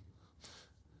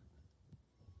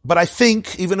 But I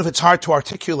think, even if it's hard to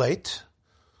articulate,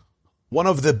 one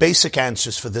of the basic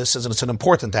answers for this is, and it's an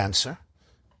important answer,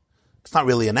 it's not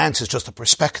really an answer, it's just a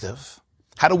perspective.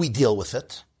 How do we deal with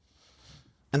it?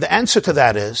 And the answer to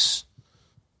that is,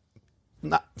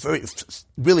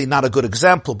 really not a good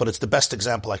example, but it's the best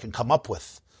example I can come up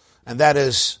with. And that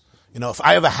is, if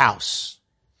I have a house,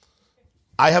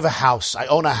 I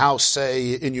own a house,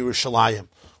 say, in Yerushalayim,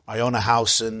 I own a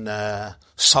house in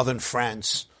southern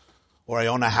France, or I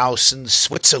own a house in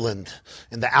Switzerland,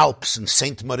 in the Alps, in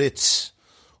St. Moritz,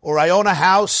 or I own a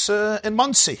house in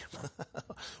Muncie,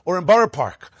 or in Borough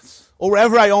Park, or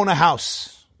wherever I own a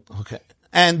house. Okay.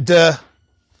 And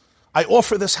I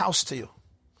offer this house to you.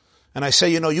 And I say,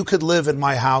 you could live in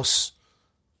my house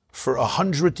for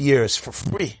 100 years for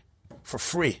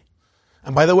free.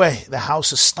 And by the way, the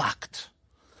house is stocked.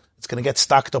 It's going to get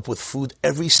stocked up with food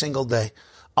every single day.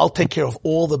 I'll take care of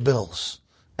all the bills.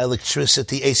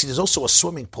 Electricity, AC. There's also a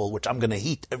swimming pool, which I'm going to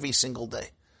heat every single day.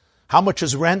 How much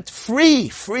is rent? Free.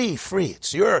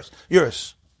 It's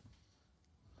yours.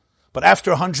 But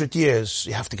after 100 years,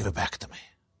 you have to give it back to me.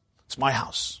 It's my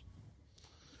house.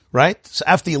 Right? So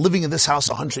after you're living in this house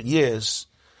 100 years,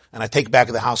 and I take back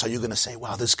the house, are you going to say,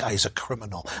 wow, this guy is a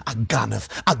criminal, a ganav,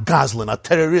 a gazlan, a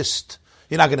terrorist?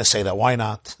 You're not going to say that. Why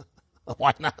not?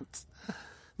 Why not?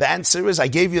 The answer is, I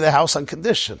gave you the house on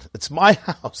condition. It's my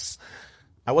house.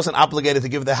 I wasn't obligated to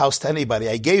give the house to anybody.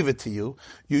 I gave it to you.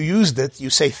 You used it. You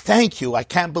say, thank you. I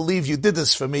can't believe you did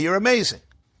this for me. You're amazing.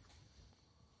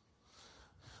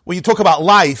 When you talk about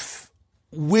life,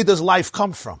 where does life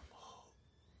come from?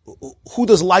 Who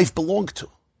does life belong to?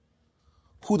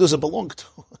 Who does it belong to?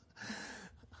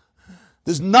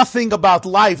 There's nothing about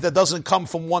life that doesn't come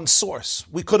from one source.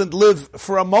 We couldn't live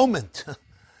for a moment.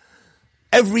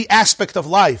 Every aspect of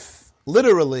life,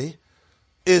 literally,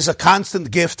 is a constant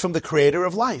gift from the creator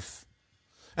of life.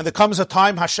 And there comes a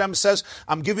time Hashem says,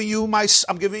 I'm giving you my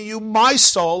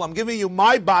soul, I'm giving you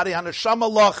my body,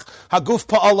 haneshama lach, haguf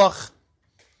pa'alach.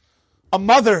 A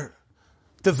mother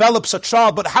develops a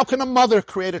child, but how can a mother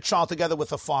create a child together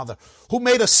with a father? Who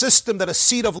made a system that a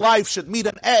seed of life should meet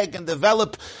an egg and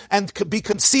develop and be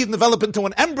conceived and develop into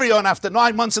an embryo, and after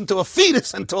 9 months into a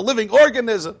fetus, into a living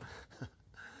organism?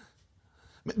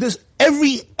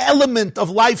 Every element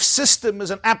of life system is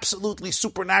an absolutely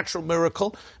supernatural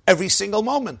miracle every single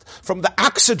moment. From the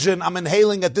oxygen I'm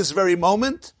inhaling at this very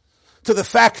moment, to the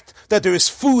fact that there is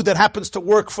food that happens to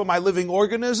work for my living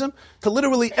organism, to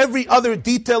literally every other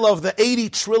detail of the 80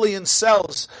 trillion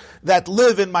cells that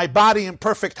live in my body in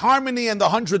perfect harmony, and the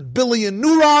 100 billion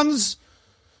neurons,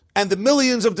 and the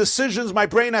millions of decisions my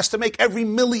brain has to make every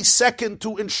millisecond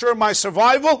to ensure my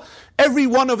survival. Every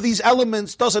one of these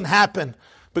elements doesn't happen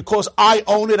because I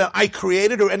own it and I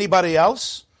create it, or anybody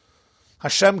else.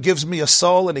 Hashem gives me a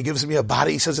soul and He gives me a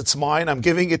body. He says, it's mine, I'm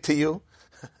giving it to you.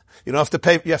 You don't have to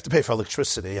pay. You have to pay for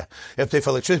electricity. Yeah. You have to pay for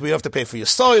electricity. But you have to pay for your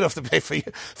soul. You don't have to pay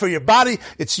for your body.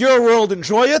 It's your world.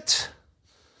 Enjoy it.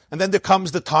 And then there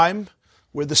comes the time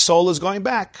where the soul is going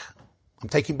back. I'm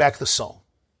taking back the soul.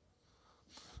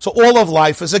 So all of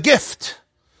life is a gift,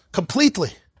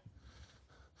 completely.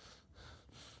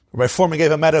 Rabbi Foreman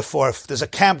gave a metaphor. If there's a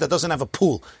camp that doesn't have a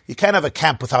pool, you can't have a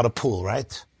camp without a pool,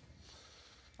 right?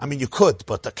 I mean, you could,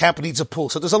 but the camp needs a pool.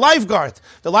 So there's a lifeguard.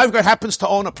 The lifeguard happens to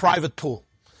own a private pool.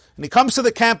 And he comes to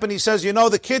the camp and he says, you know,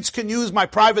 the kids can use my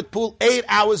private pool 8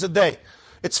 hours a day.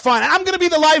 It's fine. I'm going to be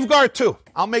the lifeguard too.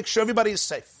 I'll make sure everybody is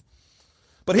safe.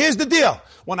 But here's the deal.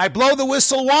 When I blow the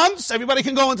whistle once, everybody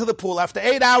can go into the pool. After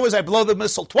 8 hours, I blow the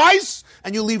whistle twice,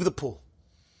 and you leave the pool.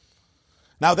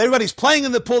 Now, everybody's playing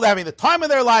in the pool, they're having the time of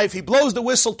their life. He blows the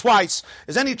whistle twice.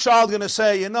 Is any child going to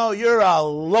say, you know, you're a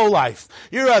lowlife.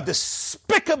 You're a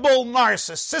despicable,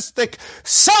 narcissistic,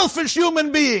 selfish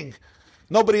human being?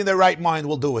 Nobody in their right mind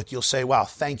will do it. You'll say, wow,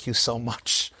 thank you so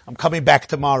much. I'm coming back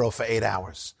tomorrow for 8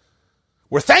 hours.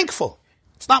 We're thankful.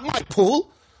 It's not my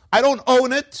pool. I don't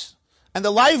own it. And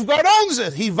the lifeguard owns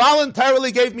it. He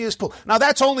voluntarily gave me his pool. Now,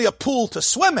 that's only a pool to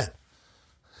swim in.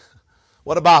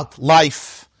 What about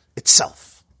life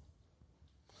itself?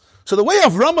 So the way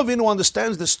Avraham Avinu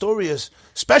understands this story is,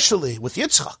 especially with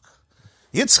Yitzchak.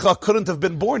 Yitzchak couldn't have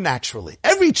been born naturally.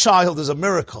 Every child is a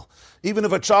miracle, even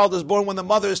if a child is born when the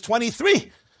mother is 23.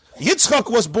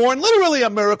 Yitzchak was born literally a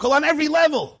miracle on every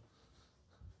level.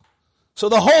 So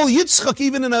the whole Yitzchak,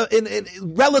 even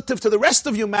in relative to the rest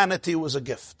of humanity, was a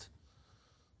gift.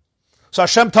 So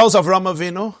Hashem tells Avraham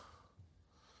Avinu,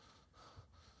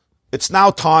 it's now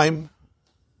time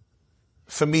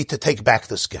for me to take back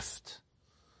this gift.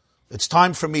 It's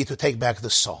time for me to take back the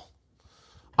soul.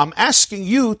 I'm asking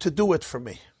you to do it for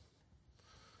me.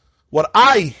 What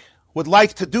I would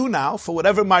like to do now, for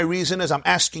whatever my reason is, I'm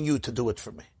asking you to do it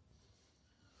for me.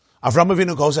 Avraham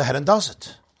Avinu goes ahead and does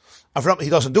it. He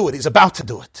doesn't do it, he's about to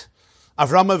do it.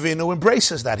 Avraham Avinu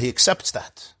embraces that, he accepts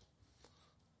that.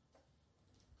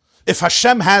 If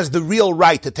Hashem has the real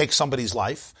right to take somebody's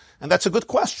life, and that's a good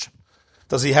question,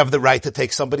 does he have the right to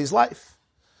take somebody's life?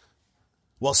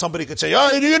 Well, somebody could say,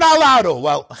 oh, you're not allowed to.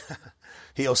 Well,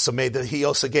 he also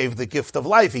gave the gift of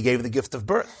life. He gave the gift of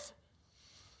birth.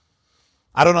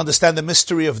 I don't understand the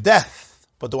mystery of death,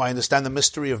 but do I understand the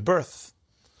mystery of birth?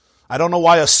 I don't know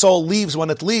why a soul leaves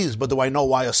when it leaves, but do I know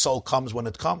why a soul comes when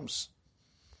it comes?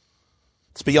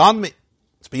 It's beyond me.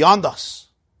 It's beyond us.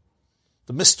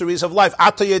 The mysteries of life.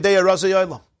 Ata Yedei Raza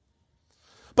Yolam.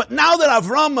 But now that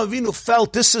Avraham Avinu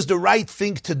felt this is the right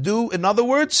thing to do, in other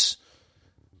words,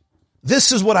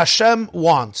 this is what Hashem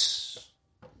wants.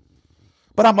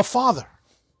 But I'm a father.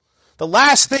 The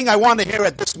last thing I want to hear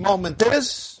at this moment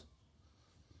is,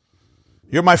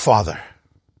 you're my father.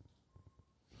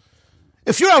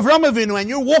 If you're Avraham Avinu and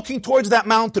you're walking towards that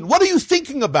mountain, what are you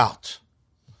thinking about?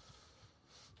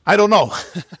 I don't know.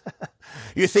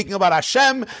 You're thinking about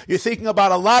Hashem. You're thinking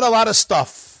about a lot of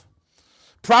stuff.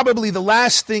 Probably the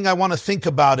last thing I want to think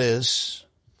about is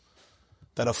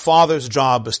that a father's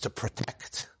job is to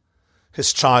protect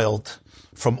his child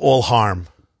from all harm.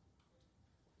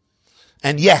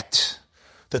 And yet,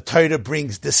 the Torah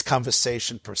brings this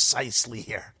conversation precisely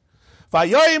here.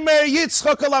 Vayomer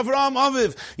Yitzchak al Avram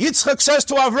Aviv. Yitzchak says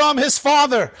to Avram, his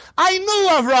father, I knew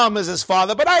Avram is his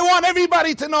father, but I want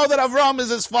everybody to know that Avram is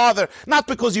his father. Not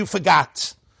because you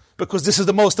forgot, because this is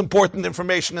the most important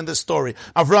information in this story.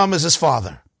 Avram is his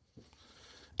father.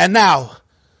 And now,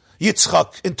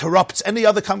 Yitzchak interrupts any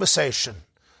other conversation,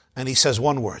 and he says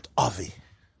one word, Avi,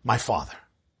 my father.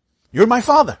 You're my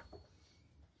father.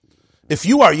 If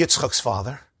you are Yitzchak's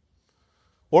father,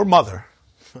 or mother,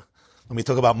 let me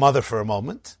talk about mother for a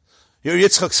moment. You're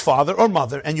Yitzchak's father or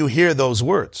mother, and you hear those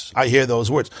words. I hear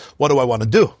those words. What do I want to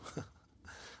do?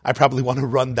 I probably want to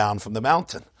run down from the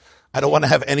mountain. I don't want to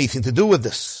have anything to do with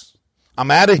this. I'm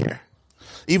out of here.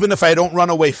 Even if I don't run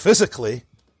away physically,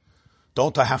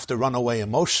 don't I have to run away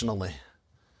emotionally?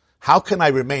 How can I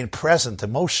remain present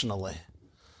emotionally?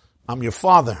 I'm your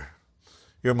father.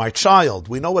 You're my child.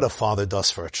 We know what a father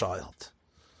does for a child.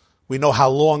 We know how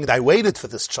long I waited for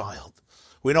this child.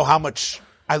 We know how much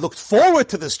I looked forward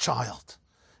to this child.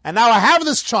 And now I have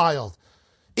this child.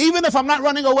 Even if I'm not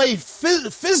running away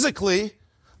physically,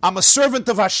 I'm a servant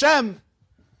of Hashem.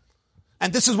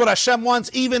 And this is what Hashem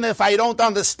wants, even if I don't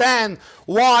understand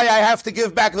why I have to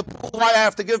give back the pool, why I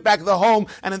have to give back the home.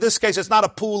 And in this case, it's not a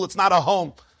pool, it's not a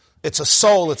home. It's a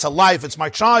soul, it's a life, it's my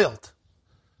child.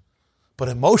 But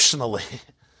emotionally,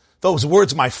 those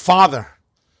words, my father,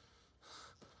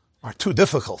 are too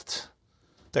difficult.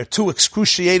 They're too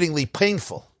excruciatingly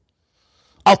painful.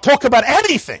 I'll talk about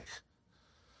anything,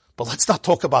 But let's not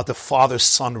talk about the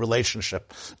father-son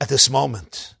relationship at this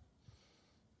moment.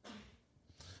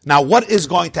 Now, what is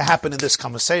going to happen in this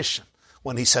conversation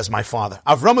when he says, my father?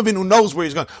 Avram Avinu knows where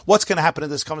he's going. What's going to happen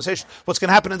in this conversation? What's going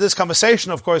to happen in this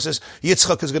conversation, of course, is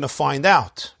Yitzchak is going to find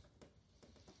out.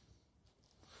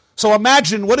 So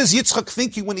imagine, what is Yitzchak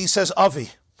thinking when he says Avi?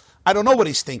 I don't know what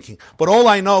he's thinking, but all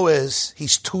I know is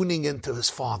he's tuning into his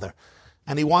father.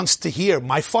 And he wants to hear,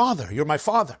 my father, you're my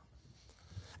father.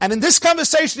 And in this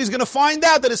conversation, he's going to find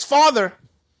out that his father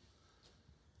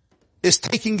is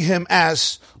taking him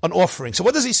as an offering. So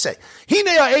what does he say? So what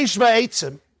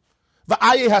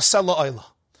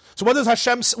does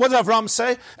Avram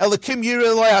say?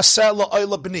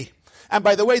 And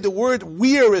by the way, the word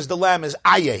weir is the lamb is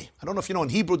aye. I don't know if you know, in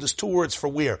Hebrew there's two words for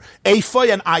weir. Ephah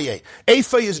and aye.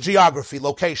 Ephah is geography,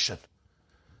 location.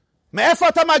 Like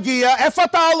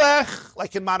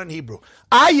in modern Hebrew.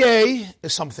 Aye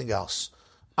is something else.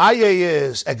 Aye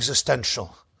is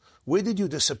existential. Where did you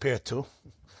disappear to?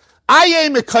 Aye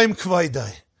mekayim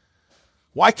kvaydai.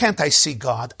 Why can't I see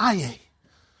God? Aye.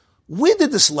 Where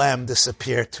did this lamb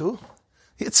disappear to?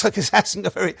 Yitzchak is asking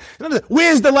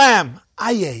where's the lamb?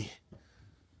 Aye.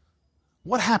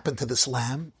 What happened to this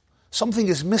lamb? Something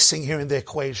is missing here in the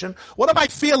equation. What am I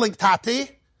feeling, Tati?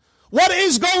 What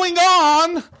is going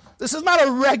on? This is not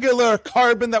a regular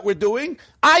carbon that we're doing.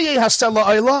 Aye hasela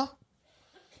ayla.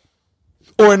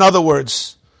 Or in other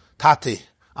words, Tati,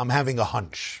 I'm having a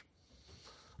hunch.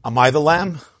 Am I the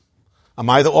lamb?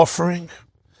 Am I the offering?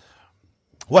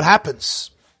 What happens?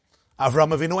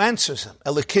 Avram Avinu answers him.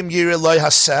 Elikim yireh lo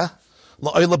haseh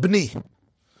la'ola b'ni.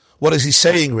 What is he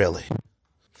saying really?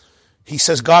 He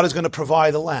says God is going to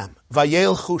provide a lamb.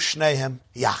 Vayelchu shnehem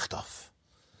yachdav.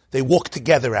 They walk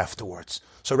together afterwards.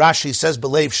 So Rashi says,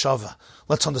 Belev Shava.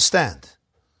 Let's understand.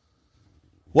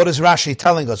 What is Rashi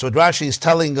telling us? What Rashi is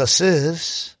telling us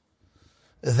is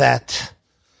that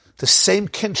the same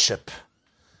kinship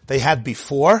they had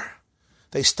before,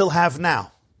 they still have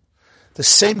now. The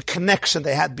same connection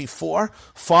they had before,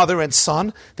 father and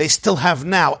son, they still have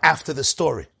now after the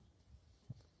story.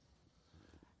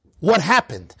 What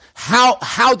happened? How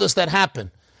does that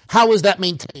happen? How is that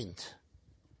maintained?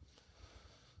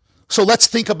 So let's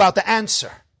think about the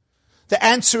answer. The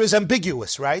answer is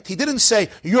ambiguous, right? He didn't say,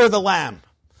 you're the lamb.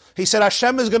 He said,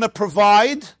 Hashem is going to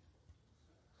provide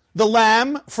the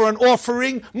lamb for an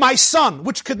offering, my son,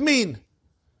 which could mean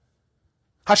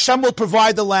Hashem will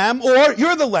provide the lamb or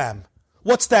you're the lamb.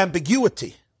 What's the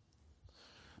ambiguity?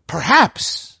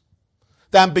 Perhaps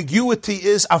the ambiguity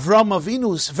is Avram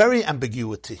Avinu's very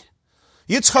ambiguity.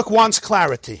 Yitzchak wants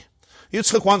clarity.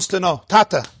 Yitzchak wants to know,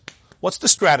 Tata, what's the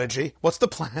strategy? What's the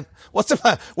plan?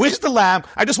 Where's the lamb?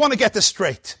 I just want to get this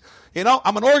straight.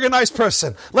 I'm an organized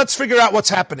person. Let's figure out what's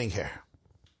happening here.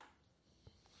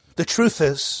 The truth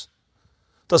is,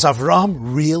 does Avram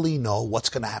really know what's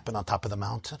going to happen on top of the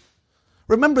mountain?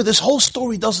 Remember, this whole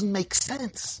story doesn't make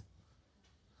sense.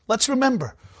 Let's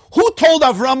remember, who told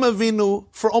Avram Avinu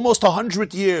for almost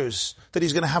 100 years that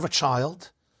he's going to have a child?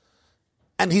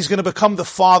 And he's going to become the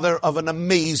father of an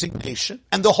amazing nation.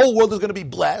 And the whole world is going to be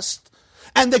blessed.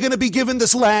 And they're going to be given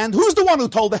this land. Who's the one who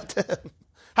told that to him?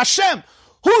 Hashem.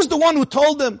 Who's the one who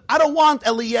told him, I don't want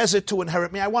Eliezer to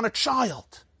inherit me. I want a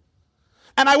child.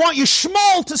 And I want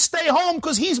Yishmael to stay home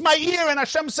because he's my ear. And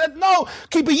Hashem said, no.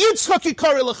 Yitzchak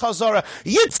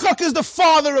is the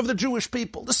father of the Jewish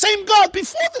people. The same God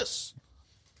before this.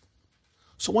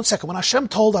 So one second. When Hashem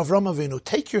told Avram Avinu,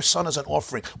 take your son as an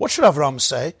offering, what should Avram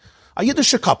say?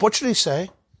 Ayidashakap, what should he say?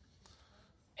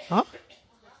 Huh?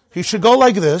 He should go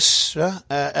like this.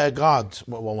 God.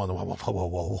 Whoa.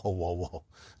 No.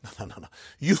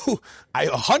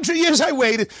 100 years I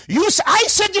waited. I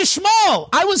said Yishmael.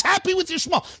 I was happy with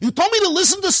Yishmael. You told me to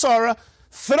listen to Sarah.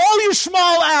 Throw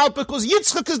Yishmael out because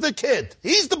Yitzchak is the kid.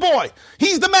 He's the boy.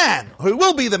 He's the man. Or he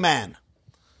will be the man.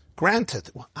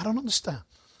 Granted. Well, I don't understand.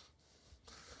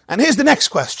 And here's the next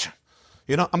question.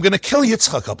 I'm going to kill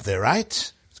Yitzchak up there,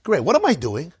 right? Great. What am I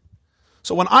doing?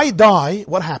 So when I die,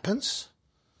 what happens?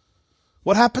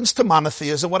 What happens to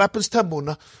monotheism? What happens to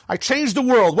Emunah? I change the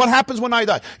world. What happens when I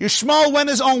die? Yishmael went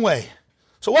his own way.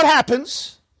 So what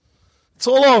happens? It's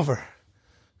all over.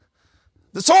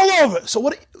 It's all over. So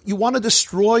what, you want to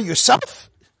destroy yourself?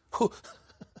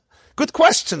 Good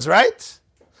questions, right?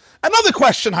 Another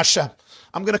question, Hashem.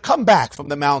 I'm going to come back from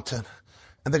the mountain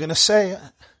and they're going to say,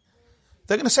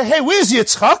 hey, where's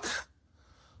Yitzchak?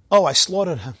 Oh, I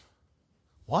slaughtered him.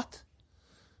 What?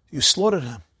 You slaughtered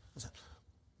him.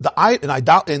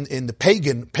 In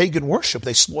the pagan worship,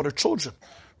 they slaughter children.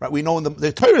 Right? We know in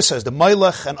the Torah says the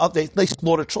Melech and they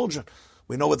slaughter children.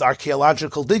 We know with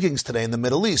archaeological diggings today in the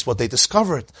Middle East what they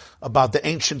discovered about the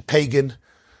ancient pagan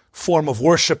form of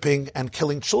worshipping and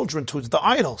killing children to the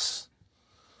idols,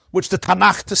 which the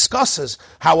Tanakh discusses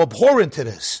how abhorrent it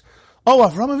is. Oh,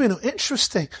 Avraham Avinu,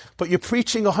 interesting, but you're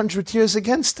preaching 100 years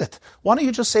against it. Why don't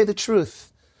you just say the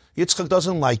truth? Yitzchak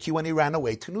doesn't like you when he ran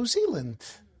away to New Zealand.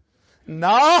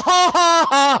 No,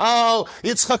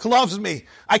 Yitzchak loves me.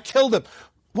 I killed him.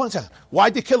 One second. Why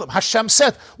did you kill him? Hashem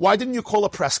said, why didn't you call a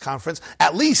press conference?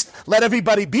 At least let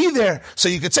everybody be there so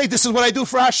you could say, this is what I do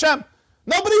for Hashem.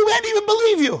 Nobody would even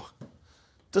believe you.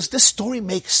 Does this story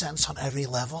make sense on every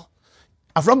level?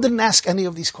 Avram didn't ask any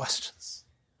of these questions.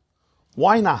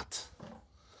 Why not?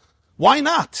 Why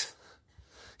not?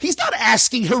 He's not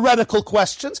asking heretical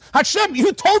questions. Hashem,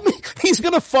 you told me he's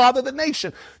going to father the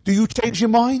nation. Do you change your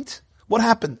mind? What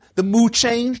happened? The mood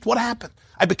changed? What happened?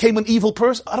 I became an evil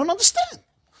person? I don't understand.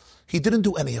 He didn't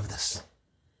do any of this.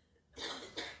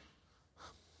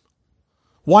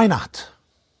 Why not?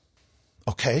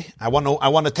 Okay, I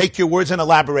want to take your words and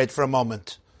elaborate for a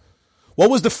moment. What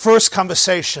was the first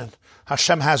conversation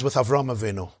Hashem has with Avraham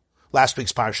Avinu? Last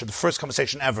week's parasha, the first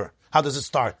conversation ever. How does it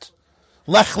start?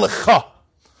 Lech lecha.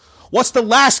 What's the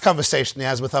last conversation he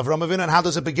has with Avraham Avinu, and how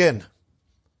does it begin?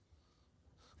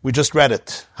 We just read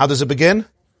it. How does it begin?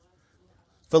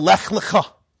 V'lech lecha.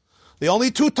 The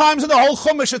only 2 times in the whole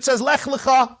Chumash it says Lech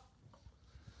Lecha.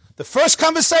 The first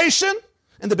conversation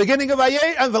in the beginning of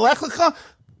Ayeh and Lech Lecha.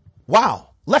 Wow.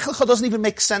 Lech Lecha doesn't even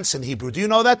make sense in Hebrew. Do you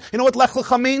know that? You know what Lech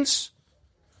Lecha means?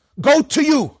 Go to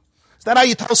you. Is that how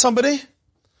you tell somebody?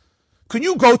 Can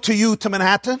you go to you to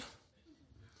Manhattan?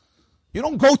 You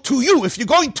don't go to you. If you're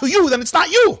going to you, then it's not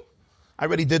you. I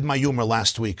already did my humor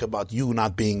last week about you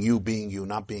not being you,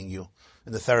 not being you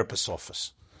in the therapist's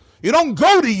office. You don't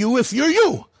go to you if you're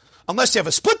you. Unless you have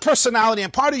a split personality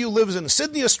and part of you lives in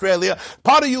Sydney, Australia,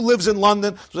 part of you lives in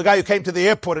London. There's a guy who came to the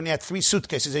airport and he had 3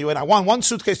 suitcases. He went, I want 1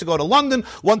 suitcase to go to London,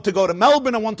 1 to go to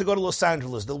Melbourne, and 1 to go to Los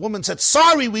Angeles. The woman said,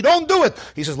 sorry, we don't do it.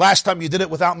 He says, last time you did it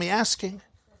without me asking.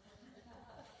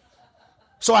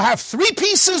 So I have 3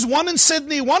 pieces, 1 in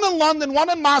Sydney, 1 in London, 1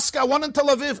 in Moscow, 1 in Tel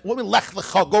Aviv. Woman, lech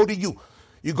lecha, go to you.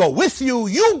 You go with you,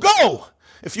 you go.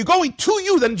 If you're going to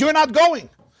you, then you're not going.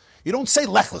 You don't say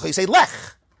lech lecha, you say lech,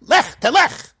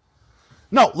 telech.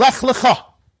 No, lech lecha.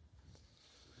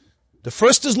 The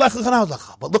first is lech lecha, now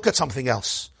lecha. But look at something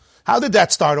else. How did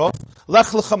that start off? Lech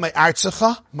lecha me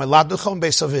artzecha, me ladlecha me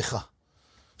besavicha.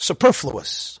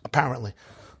 Superfluous, apparently.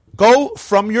 Go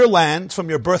from your land, from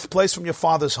your birthplace, from your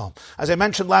father's home. As I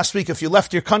mentioned last week, if you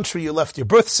left your country, you left your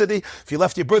birth city. If you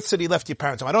left your birth city, you left your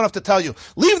parents' home. I don't have to tell you.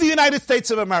 Leave the United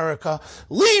States of America,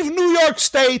 leave New York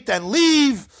State, and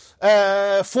leave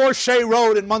Forshey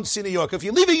Road in Muncie, New York. If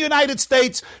you're leaving the United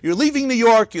States, you're leaving New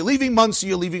York, you're leaving Muncie,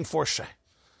 you're leaving Forshey.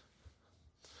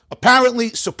 Apparently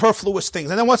superfluous things.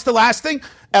 And then what's the last thing?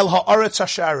 El ha'aretz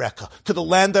asher areka, to the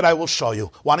land that I will show you.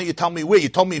 Why don't you tell me where? You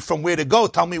told me from where to go.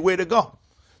 Tell me where to go.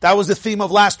 That was the theme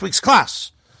of last week's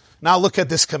class. Now look at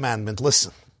this commandment.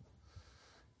 Listen.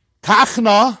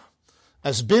 Kachna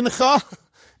es bincha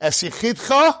es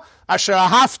yichidcha asher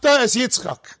ahavta es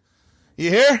Yitzchak. You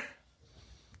hear?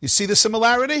 You see the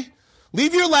similarity?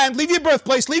 Leave your land, leave your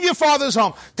birthplace, leave your father's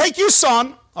home. Take your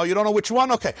son. Oh, you don't know which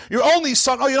one? Okay. Your only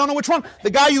son. Oh, you don't know which one?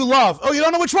 The guy you love. Oh, you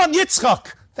don't know which one?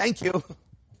 Yitzchak. Thank you.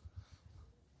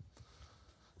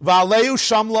 V'aleu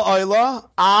sham la'oila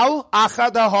al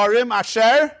achad harim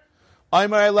asher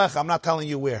omer elecha. I'm not telling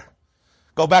you where.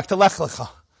 Go back to Lech Lecha.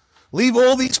 Leave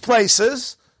all these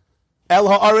places. El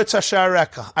ha'aretz asher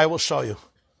areka. I will show you.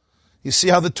 You see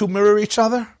how the two mirror each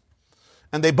other?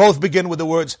 And they both begin with the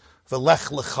words V'lech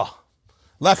Lecha.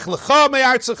 Lech Lecha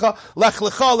me'artzecha. Lech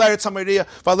Lecha le'eretz ha'moriya.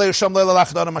 V'aleu sham la'oila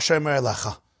achad harim asher omer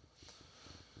elecha.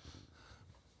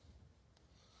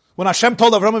 When Hashem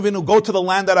told Avraham Avinu, go to the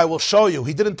land that I will show you,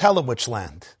 he didn't tell him which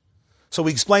land. So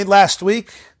we explained last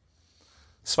week,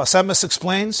 Sfas Emes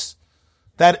explains,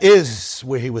 that is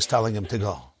where he was telling him to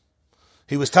go.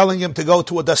 He was telling him to go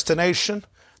to a destination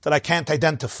that I can't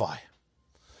identify.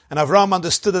 And Avraham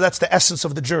understood that that's the essence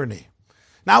of the journey.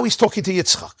 Now he's talking to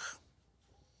Yitzchak.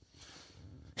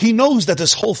 He knows that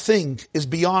this whole thing is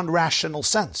beyond rational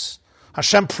sense.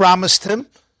 Hashem promised him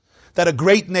that a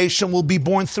great nation will be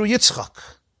born through Yitzchak.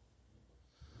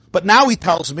 But now he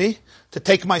tells me to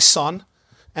take my son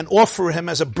and offer him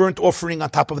as a burnt offering on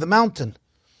top of the mountain.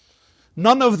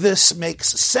 None of this makes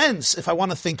sense if I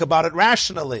want to think about it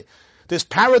rationally. There's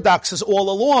paradoxes all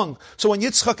along. So when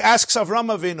Yitzchak asks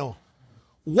Avraham Avinu,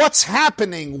 what's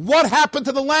happening? What happened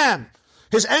to the lamb?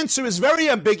 His answer is very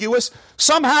ambiguous.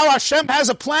 Somehow Hashem has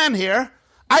a plan here.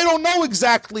 I don't know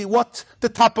exactly what the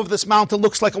top of this mountain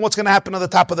looks like and what's going to happen on the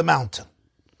top of the mountain.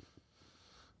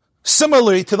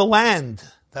 Similarly to the land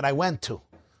that I went to.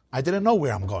 I didn't know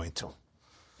where I'm going to.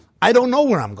 I don't know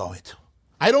where I'm going to.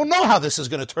 I don't know how this is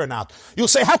going to turn out. You'll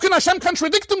say, how can Hashem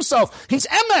contradict himself? He's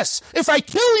emes. If I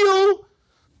kill you,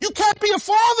 you can't be a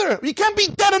father. You can't be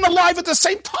dead and alive at the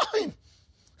same time.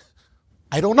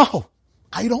 I don't know.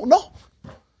 I don't know.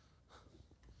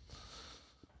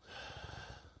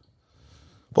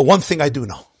 But one thing I do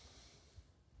know.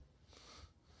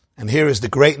 And here is the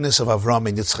greatness of Avram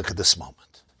and Yitzchak at this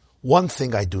moment. One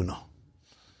thing I do know.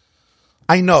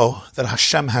 I know that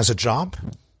Hashem has a job.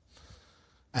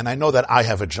 And I know that I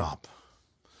have a job.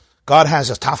 God has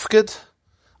a tafkid.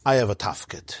 I have a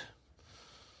tafkid.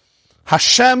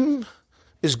 Hashem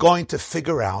is going to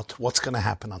figure out what's going to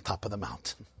happen on top of the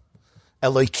mountain.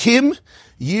 Elokim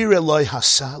yir Eloi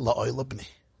hasa la'oy labni.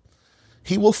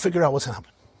 He will figure out what's going to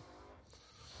happen.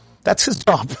 That's his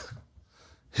job.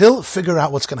 He'll figure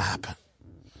out what's going to happen.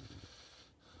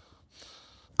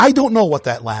 I don't know what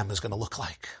that lamb is going to look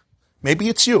like. Maybe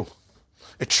it's you.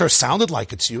 It sure sounded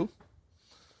like it's you.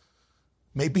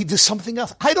 Maybe there's something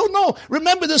else. I don't know.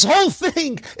 Remember, this whole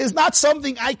thing is not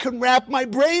something I can wrap my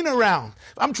brain around.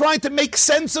 I'm trying to make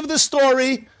sense of the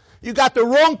story. You got the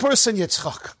wrong person,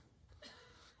 Yitzchak.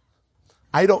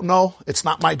 I don't know. It's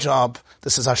not my job.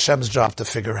 This is Hashem's job to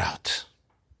figure out.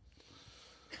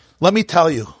 Let me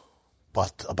tell you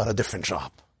about a different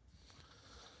job.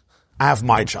 I have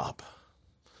my job.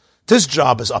 This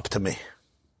job is up to me.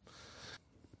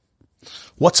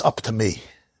 What's up to me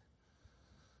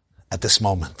at this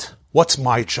moment? What's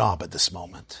my job at this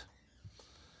moment?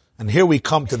 And here we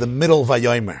come to the middle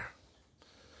Vayomer.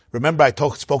 Remember I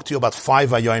spoke to you about 5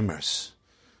 Vayomers.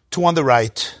 2 on the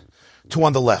right, 2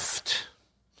 on the left.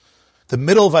 The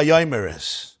middle Vayomer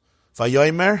is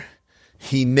Vayomer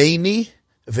Hineni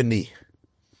V'ni.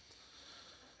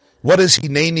 What is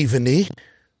Hineni V'ni?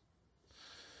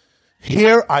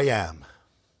 Here I am.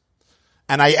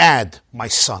 And I add my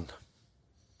son.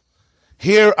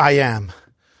 Here I am,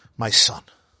 my son.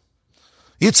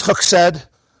 Yitzchak said,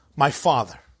 my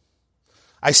father.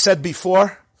 I said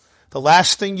before, the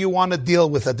last thing you want to deal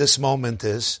with at this moment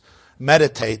is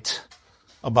meditate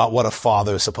about what a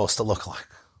father is supposed to look like.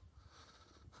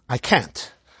 I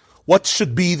can't. What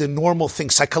should be the normal thing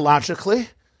psychologically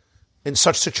in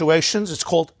such situations? It's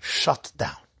called shut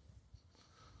down.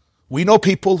 We know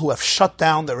people who have shut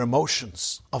down their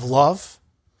emotions of love.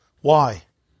 Why?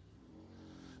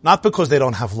 Not because they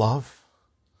don't have love,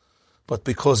 but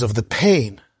because of the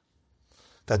pain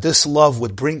that this love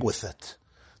would bring with it.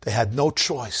 They had no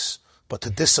choice but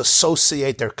to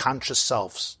disassociate their conscious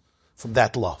selves from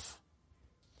that love.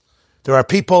 There are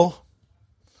people,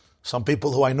 some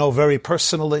people who I know very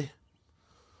personally,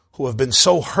 who have been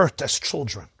so hurt as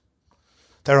children.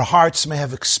 Their hearts may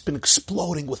have been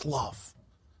exploding with love.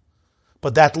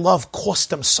 But that love cost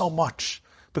them so much,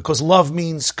 because love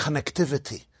means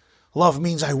connectivity. Love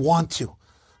means I want you.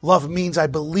 Love means I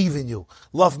believe in you.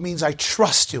 Love means I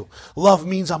trust you. Love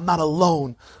means I'm not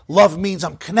alone. Love means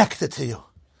I'm connected to you.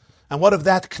 And what if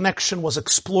that connection was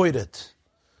exploited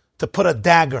to put a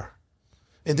dagger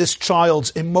in this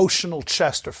child's emotional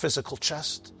chest or physical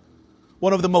chest?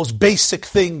 One of the most basic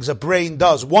things a brain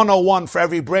does, 101 for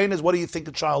every brain, is what do you think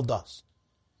a child does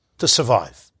to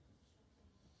survive?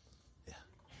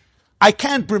 I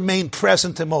can't remain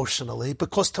present emotionally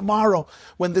because tomorrow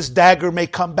when this dagger may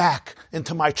come back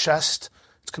into my chest,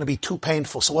 it's going to be too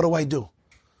painful. So what do?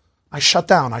 I shut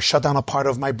down. I shut down a part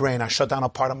of my brain. I shut down a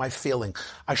part of my feeling.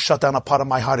 I shut down a part of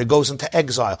my heart. It goes into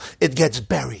exile. It gets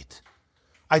buried.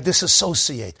 I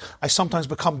disassociate. I sometimes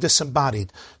become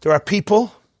disembodied. There are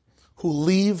people who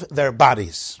leave their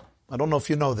bodies. I don't know if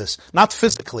you know this. Not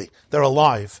physically. They're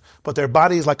alive. But their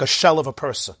body is like a shell of a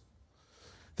person.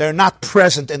 They're not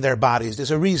present in their bodies. There's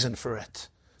a reason for it.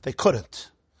 They couldn't.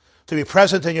 To be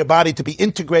present in your body, to be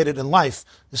integrated in life,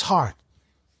 is hard.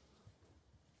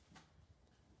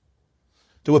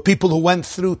 There were people who went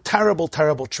through terrible,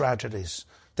 terrible tragedies.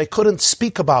 They couldn't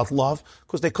speak about love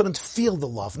because they couldn't feel the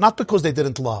love. Not because they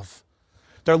didn't love.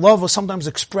 Their love was sometimes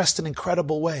expressed in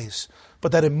incredible ways.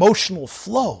 But that emotional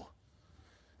flow,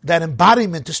 that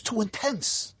embodiment is too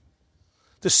intense.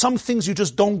 There's some things you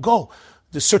just don't go.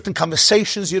 There's certain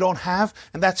conversations you don't have,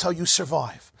 and that's how you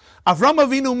survive. Avram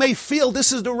Avinu may feel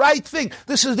this is the right thing.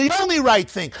 This is the only right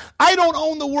thing. I don't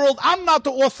own the world. I'm not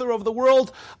the author of the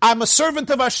world. I'm a servant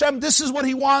of Hashem. This is what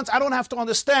He wants. I don't have to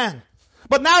understand.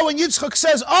 But now when Yitzchak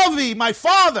says, Avi, my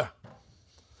father,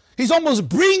 he's almost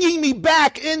bringing me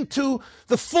back into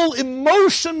the full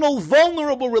emotional,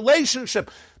 vulnerable relationship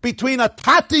between a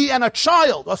tati and a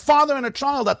child, a father and a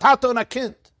child, a tata and a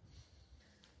kind.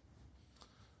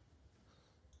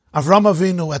 Avram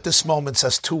Avinu at this moment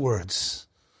says 2 words.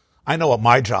 I know what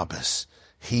my job is.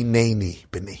 Hineni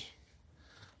b'ni.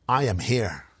 I am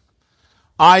here.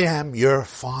 I am your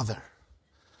father.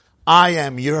 I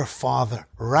am your father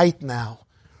right now,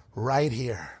 right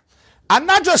here. I'm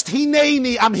not just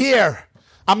hineni, I'm here.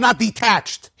 I'm not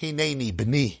detached. Hineni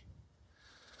b'ni.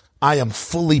 I am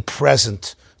fully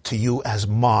present to you as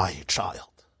my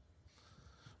child.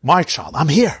 My child. I'm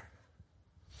here.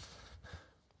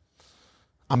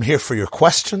 I'm here for your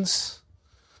questions.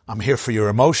 I'm here for your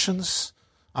emotions.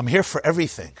 I'm here for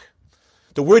everything.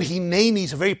 The word hineni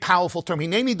is a very powerful term.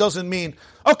 Hineni doesn't mean,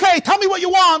 okay, tell me what you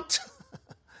want.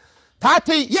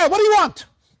 Tati, yeah, what do you want?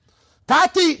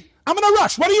 Tati, I'm in a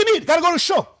rush. What do you need? Gotta go to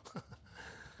shul.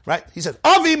 Right? He said,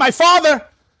 Avi, my father.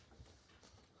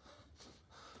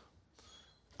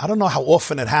 I don't know how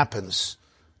often it happens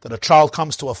that a child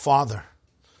comes to a father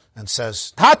and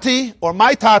says, Tati, or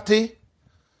my Tati.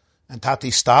 And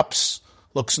Tati stops,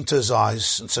 looks into his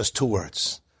eyes, and says two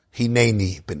words.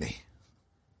 Hineni b'ni.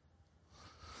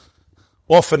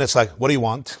 Often it's like, what do you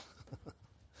want?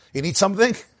 You need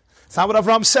something? It's not what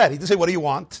Avram said. He didn't say, what do you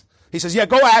want? He says, yeah,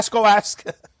 go ask.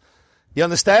 You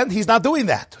understand? He's not doing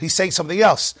that. He's saying something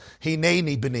else.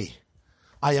 Hineni b'ni.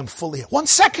 I am fully here. 1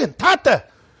 second, Tata.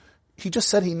 He just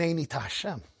said Hineni to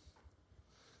Hashem.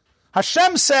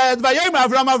 Hashem said, Vayomer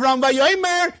Avram,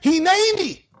 Vayomer,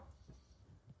 Hineni.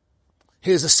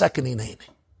 Here's the second Hineni.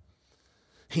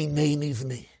 Hineni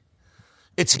v'ni.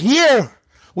 It's here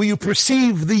where you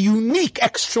perceive the unique,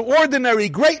 extraordinary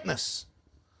greatness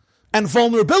and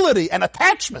vulnerability and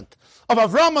attachment of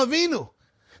Avram Avinu.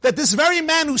 That this very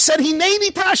man who said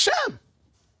Hineni to Hashem.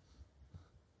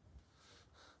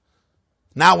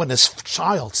 Now when his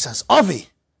child says, Avi,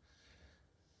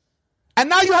 and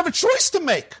now you have a choice to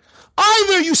make.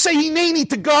 Either you say Hineni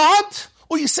to God,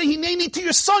 or you say Hineni to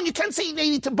your son. You can't say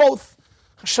Hineni to both.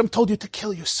 Hashem told you to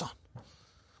kill your son.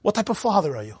 What type of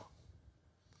father are you?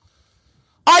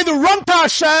 Either run to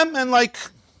Hashem and like,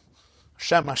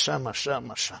 Hashem.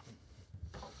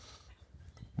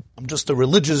 I'm just a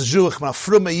religious Jew. I'm a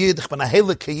frume Yid. I'm a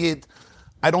heilige Yid.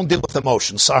 I don't deal with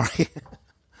emotions, sorry.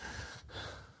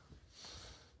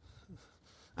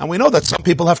 And we know that some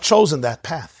people have chosen that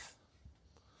path.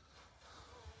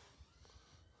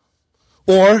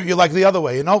 Or you're like the other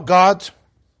way, God,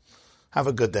 have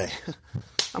a good day.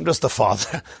 I'm just a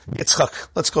father. Yitzchak,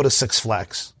 let's go to Six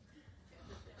Flags.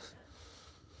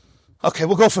 Okay,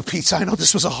 we'll go for pizza. I know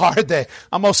this was a hard day.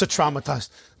 I'm also traumatized.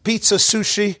 Pizza,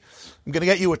 sushi. I'm going to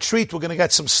get you a treat. We're going to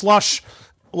get some slush.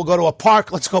 We'll go to a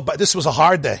park. Let's go. This was a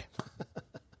hard day.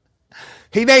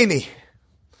 Hineni.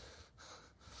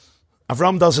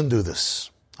 Avram doesn't do this.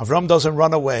 Avram doesn't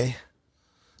run away.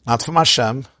 Not from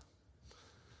Hashem.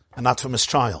 And not from his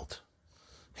child.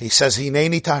 He says,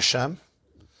 Hineni to Hashem.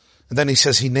 And then he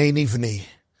says, Hineni v'ni.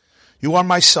 You are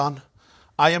my son.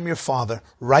 I am your father.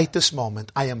 Right this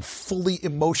moment, I am fully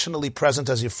emotionally present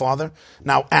as your father.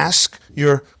 Now ask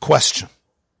your question.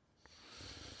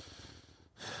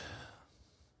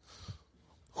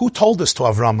 Who told this to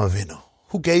Avram Avinu?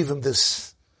 Who gave him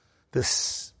this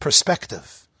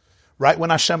perspective? Right when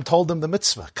Hashem told him the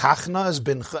mitzvah. Kachna es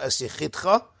bincha es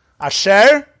yechidcha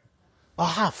asher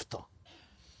ahavta.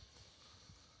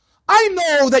 I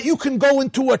know that you can go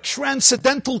into a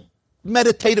transcendental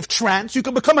meditative trance. You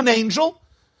can become an angel.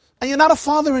 And you're not a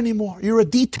father anymore. You're a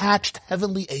detached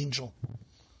heavenly angel.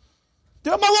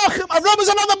 You're a malachim. Avram is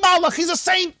another malach. He's a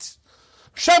saint.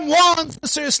 Hashem wants,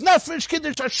 Mesiris Nefesh,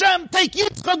 Kiddush Hashem, take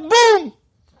Yitzchak, boom!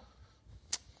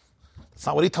 That's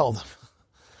not what he told him.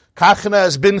 Kachna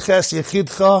es binches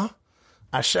yechidcha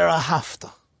asher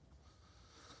ahavta.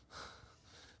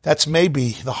 That's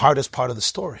maybe the hardest part of the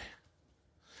story.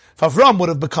 If Avram would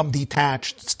have become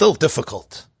detached, it's still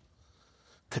difficult.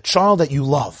 The child that you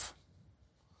love,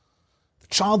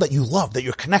 that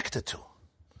you're connected to,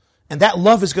 and that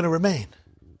love is going to remain.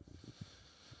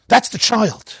 That's the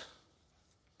child.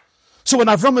 So when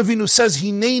Avram Avinu says,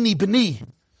 Hineni b'ni,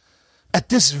 at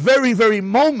this very, very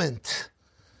moment,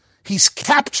 he's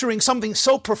capturing something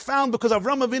so profound because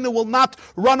Avram Avinu will not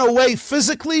run away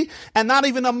physically and not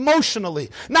even emotionally.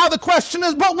 Now the question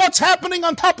is, but what's happening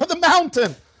on top of the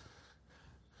mountain?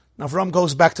 And Avram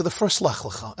goes back to the first Lech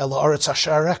Lecha, El Haaretz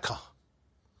Asher Areka.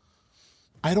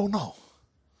 I don't know.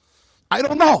 I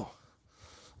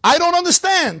don't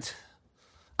understand.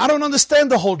 I don't understand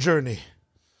the whole journey.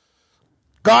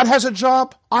 God has a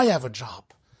job, I have a job.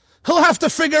 He'll have to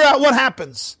figure out what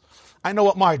happens. I know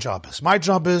what my job is. My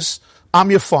job is, I'm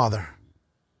your father.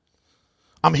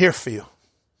 I'm here for you.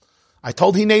 I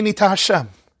told Hineni to Hashem.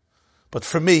 But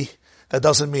for me, that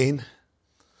doesn't mean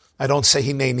I don't say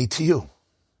Hineni to you.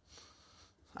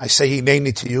 I say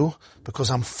Hineni to you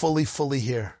because I'm fully, fully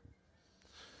here.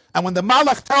 And when the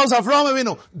Malach tells Avram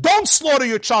Avinu, don't slaughter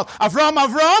your child, Avram,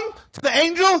 to the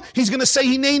angel, he's going to say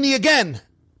Hineni again.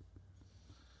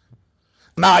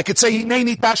 Now I could say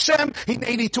Hineni to Hashem,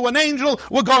 Hineni to an angel,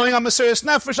 we're going on Mesiras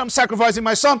Nefesh, I'm sacrificing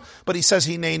my son, but he says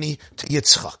Hineni to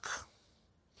Yitzchak.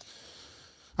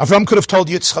 Avram could have told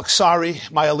Yitzchak, sorry,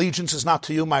 my allegiance is not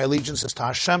to you, my allegiance is to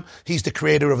Hashem, he's the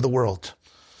creator of the world.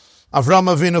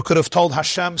 Avram Avinu could have told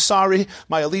Hashem, sorry,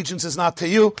 my allegiance is not to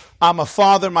you, I'm a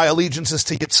father, my allegiance is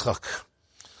to Yitzchak.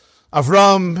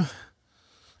 Avram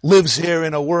lives here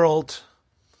in a world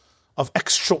of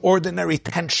extraordinary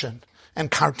tension and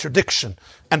contradiction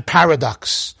and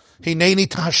paradox. Hineni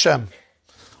to Hashem.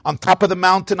 On top of the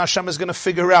mountain, Hashem is going to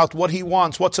figure out what he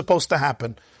wants, what's supposed to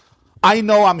happen. I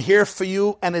know I'm here for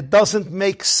you, and it doesn't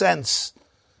make sense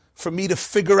for me to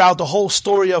figure out the whole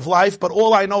story of life, but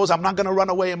all I know is I'm not going to run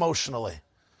away emotionally.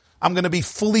 I'm going to be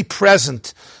fully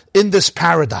present in this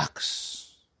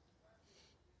paradox.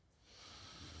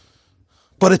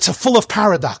 But it's full of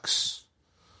paradox.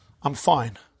 I'm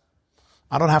fine.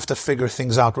 I don't have to figure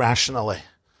things out rationally,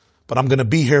 but I'm going to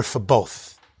be here for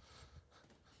both.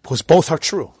 Because both are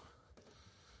true.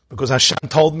 Because Hashem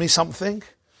told me something,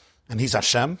 and he's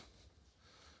Hashem,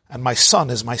 and my son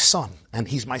is my son, and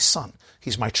he's my son.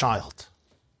 He's my child.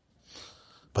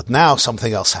 But now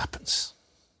something else happens.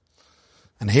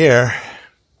 And here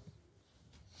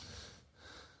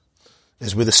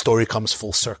is where the story comes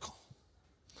full circle.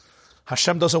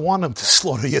 Hashem doesn't want him to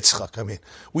slaughter Yitzchak. I mean,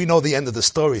 we know the end of the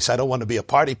story, so I don't want to be a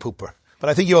party pooper. But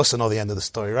I think you also know the end of the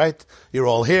story, right? You're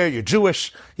all here, you're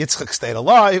Jewish. Yitzchak stayed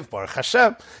alive, Baruch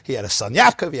Hashem. He had a son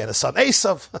Yaakov, he had a son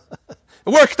Esav.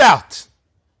 It worked out.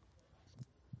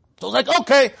 So it's like,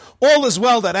 okay, all is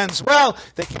well that ends well.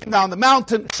 They came down the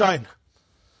mountain, shine.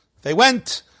 They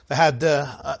went, they had,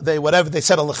 they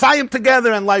said a l'chaim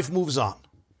together, and life moves on.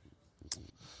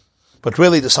 But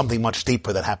really there's something much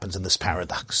deeper that happens in this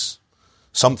paradox.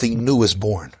 Something new is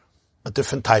born. A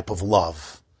different type of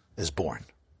love is born.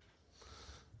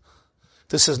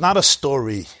 This is not a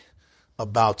story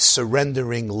about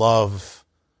surrendering love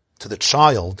to the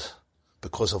child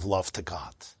because of love to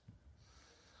God.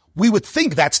 We would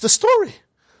think that's the story.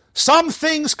 Some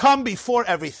things come before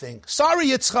everything. Sorry,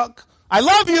 Yitzchak. I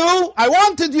love you. I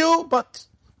wanted you, but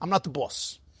I'm not the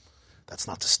boss. That's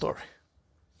not the story.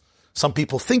 Some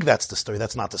people think that's the story.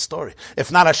 That's not the story.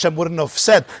 If not, Hashem wouldn't have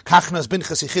said, Kachnas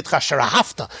binchas yichitcha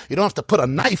sherahafta. You don't have to put a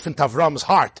knife into Avram's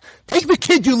heart. Take the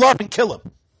kid you love and kill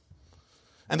him.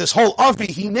 And this whole Avi,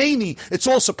 Hineni, it's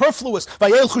all superfluous.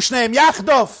 Vayelchu shneim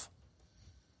yachdov.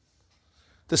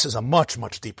 This is a much,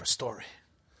 much deeper story.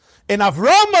 In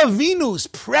Avram Avinu's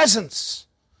presence,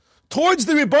 towards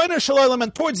the Rebbeinu Shel Olam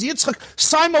and towards Yitzchak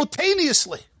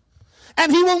simultaneously,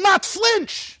 and he will not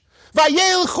flinch.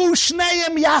 Vayelchu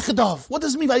shneim yachdov. What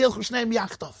does it mean, Vayelchu shneim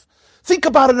yachdov? Think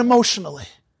about it emotionally.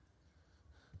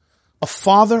 A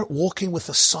father walking with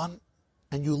a son,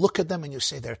 and you look at them and you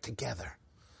say they're together.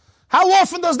 How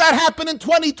often does that happen in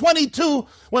 2022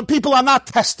 when people are not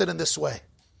tested in this way?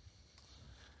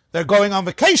 They're going on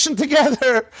vacation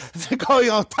together, they're going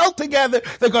on a hotel together,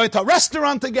 they're going to a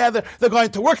restaurant together, they're going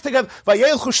to work together.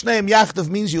 Vayelchu shneim yachdav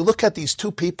means you look at these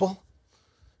two people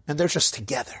and they're just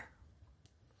together.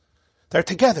 They're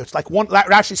together. It's like one,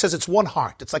 Rashi says it's one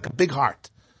heart. It's like a big heart.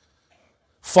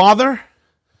 Father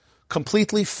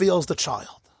completely feels the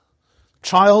child.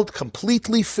 Child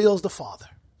completely feels the father.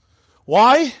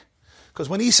 Why? Because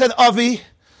when he said Avi,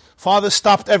 father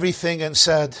stopped everything and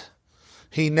said,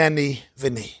 Hineni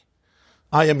vini.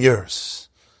 I am yours.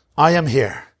 I am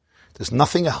here. There's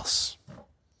nothing else.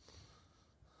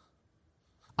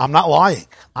 I'm not lying.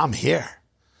 I'm here.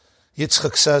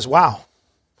 Yitzchak says, wow,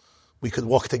 we could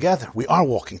walk together. We are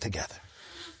walking together.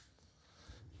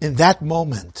 In that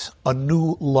moment, a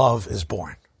new love is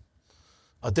born.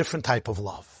 A different type of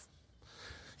love.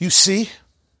 You see,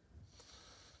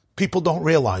 people don't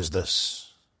realize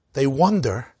this. They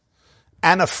wonder.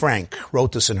 Anna Frank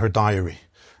wrote this in her diary.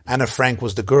 Anna Frank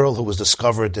was the girl who was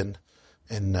discovered in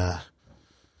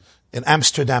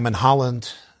Amsterdam and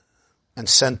Holland and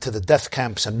sent to the death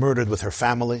camps and murdered with her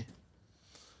family.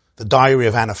 The diary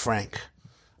of Anna Frank.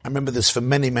 I remember this from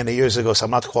many, many years ago, so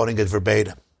I'm not quoting it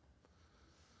verbatim.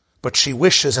 But she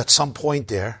wishes at some point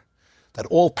there that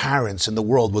all parents in the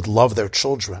world would love their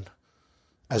children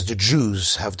as the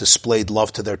Jews have displayed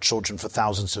love to their children for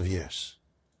thousands of years.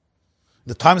 In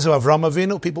the times of Avram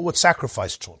Avinu, people would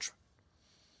sacrifice children.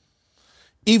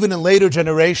 Even in later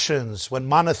generations, when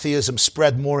monotheism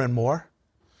spread more and more,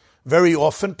 very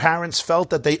often parents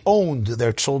felt that they owned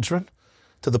their children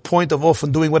to the point of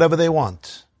often doing whatever they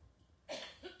want.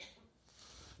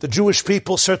 The Jewish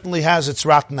people certainly has its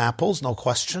rotten apples, no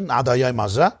question, Ad Hayom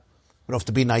Hazeh. We don't have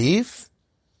to be naive.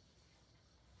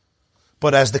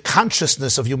 But as the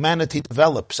consciousness of humanity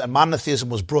develops and monotheism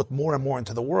was brought more and more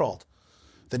into the world,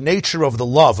 the nature of the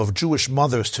love of Jewish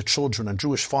mothers to children and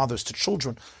Jewish fathers to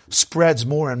children spreads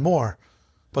more and more.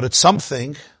 But it's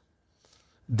something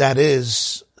that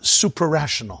is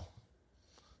super-rational,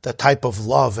 that type of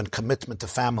love and commitment to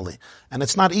family. And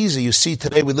it's not easy. You see,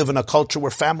 today we live in a culture where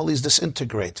families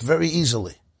disintegrate very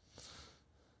easily.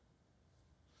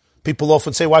 People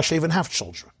often say, why should I even have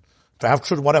children? If I have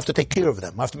children, why do I have to take care of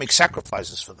them? I have to make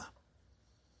sacrifices for them.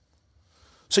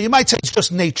 So you might say it's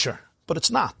just nature, but it's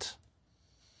not.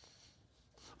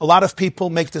 A lot of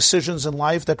people make decisions in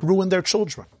life that ruin their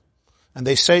children. And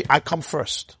they say, I come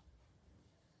first.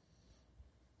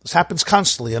 This happens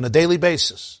constantly on a daily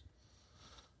basis.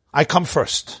 I come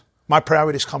first. My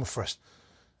priorities come first.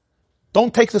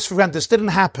 Don't take this for granted. This didn't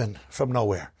happen from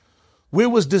nowhere. Where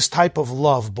was this type of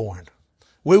love born?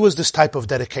 Where was this type of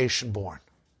dedication born?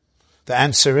 The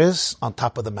answer is on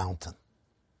top of the mountain.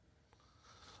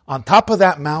 On top of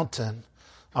that mountain,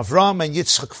 Avram and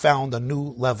Yitzchak found a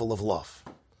new level of love.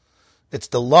 It's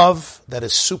the love that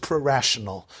is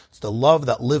supra-rational. It's the love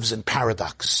that lives in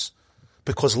paradox.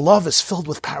 Because love is filled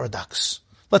with paradox.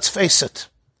 Let's face it.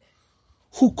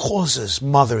 Who causes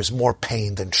mothers more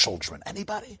pain than children?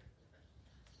 Anybody?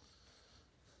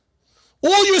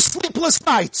 All your sleepless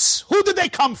nights, who did they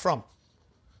come from?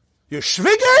 Your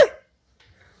shviger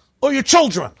or your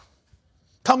children?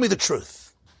 Tell me the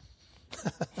truth.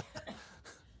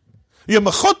 Your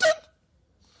mechutin?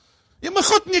 Your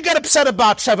mechutin, you get upset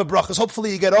about Sheva Brachas.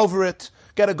 Hopefully you get over it.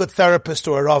 Get a good therapist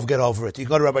or a Rav, get over it. You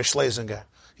go to Rabbi Schlesinger.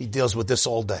 He deals with this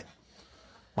all day.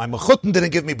 My mechutin didn't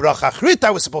give me bracha achrit.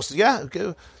 I was supposed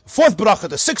to, fourth bracha,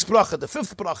 the sixth bracha, the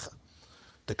fifth bracha.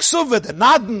 The ksuva, the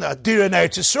naden, a dir in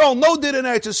Eretz Yisrael, no dir in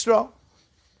Eretz Yisrael.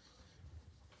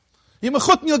 Your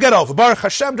mechutin you'll get over. Baruch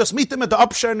Hashem, just meet them at the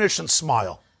upshernish and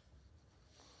smile.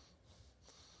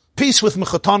 Peace with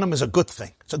mechutanim is a good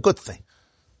thing. It's a good thing.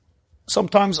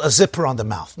 Sometimes a zipper on the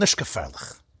mouth. Nish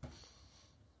gefährlich.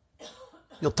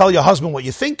 You'll tell your husband what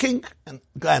you're thinking, and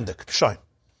glandik, shoin.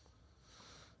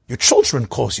 Your children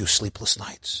cause you sleepless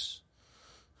nights.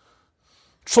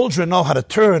 Children know how to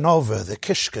turn over the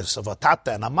kishkas of a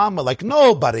tata and a mama like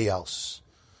nobody else.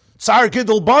 Tsar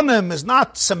Gidul Bonim is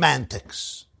not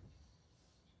semantics.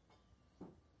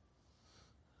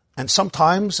 And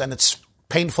sometimes, and it's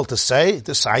painful to say,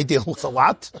 this I deal with a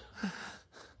lot,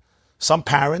 some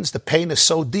parents, the pain is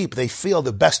so deep, they feel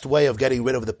the best way of getting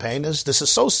rid of the pain is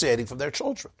disassociating from their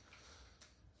children.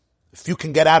 If you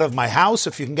can get out of my house,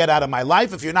 if you can get out of my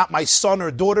life, if you're not my son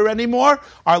or daughter anymore,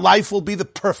 our life will be the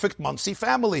perfect Muncie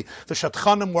family. The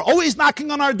Shatchanim were always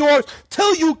knocking on our doors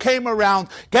till you came around.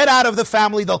 Get out of the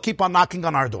family, they'll keep on knocking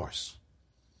on our doors.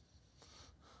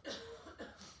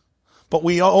 But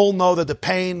we all know that the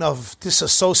pain of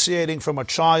disassociating from a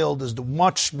child is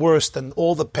much worse than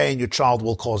all the pain your child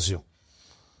will cause you.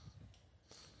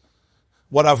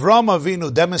 What Avram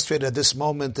Avinu demonstrated at this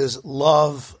moment is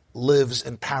love lives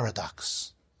in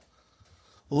paradox.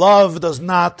 Love does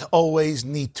not always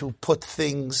need to put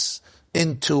things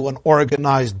into an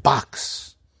organized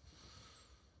box.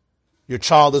 Your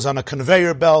child is on a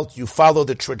conveyor belt, you follow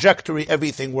the trajectory,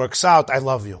 everything works out, I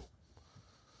love you.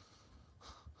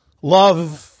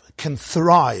 Love can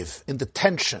thrive in the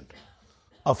tension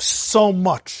of so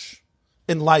much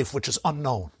in life which is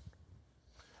unknown.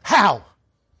 How?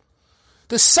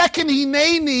 The second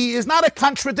Hineni is not a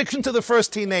contradiction to the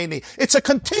first Hineni. It's a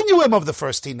continuum of the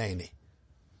first Hineni.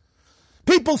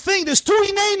 People think there's two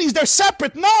Hinenis, they're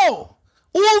separate. No!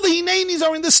 All the Hinenis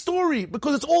are in this story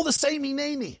because it's all the same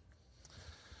Hineni.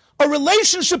 A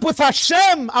relationship with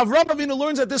Hashem, Avraham Avinu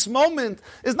learns at this moment,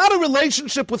 is not a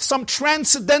relationship with some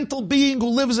transcendental being who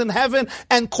lives in heaven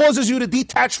and causes you to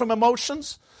detach from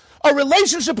emotions. A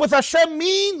relationship with Hashem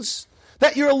means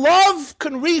that your love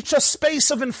can reach a space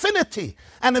of infinity.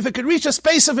 And if it could reach a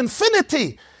space of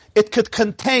infinity, it could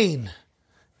contain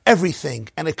everything.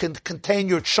 And it could contain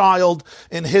your child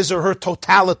in his or her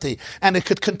totality. And it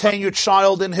could contain your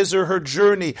child in his or her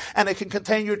journey. And it can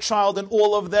contain your child in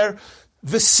all of their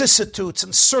vicissitudes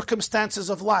and circumstances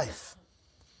of life.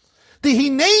 The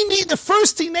Hineni, the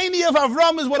first Hineni of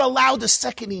Avram is what allowed the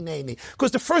second Hineni.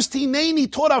 Because the first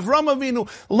Hineni taught Avram Avinu,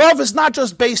 love is not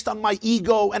just based on my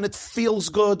ego and it feels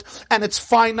good and it's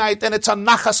finite and it's a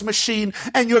nachas machine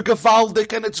and you're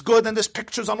gewaldic and it's good and there's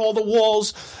pictures on all the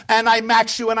walls and I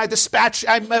match you and I dispatch.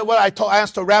 I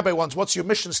asked a rabbi once, what's your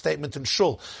mission statement in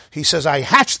shul? He says, I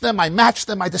hatch them, I match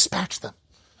them, I dispatch them.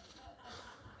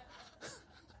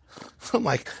 I'm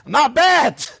like, not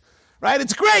bad. Right?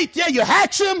 It's great. Yeah, you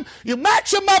hatch them, you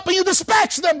match them up, and you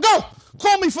dispatch them. Go.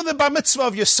 Call me for the bar mitzvah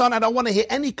of your son. I don't want to hear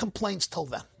any complaints till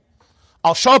then.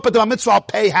 I'll show up at the bar mitzvah. I'll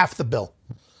pay half the bill.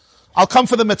 I'll come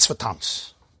for the mitzvah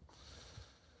tons.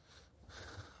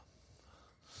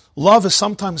 Love is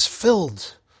sometimes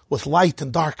filled with light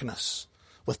and darkness,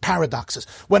 with paradoxes.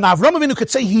 When Avram Avinu could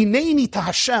say, Hineni to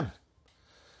Hashem,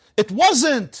 it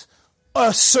wasn't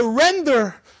a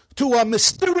surrender to a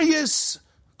mysterious,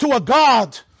 to a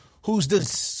God who's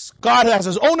this, God has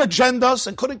his own agendas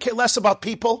and couldn't care less about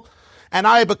people, and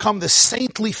I become this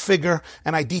saintly figure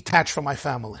and I detach from my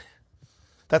family.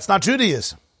 That's not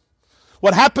Judaism.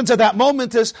 What happens at that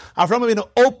moment is Avram Avinu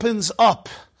opens up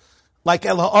like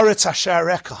El Ha'aretz Asher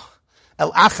Reka,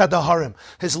 El Achad Harim.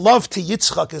 His love to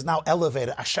Yitzchak is now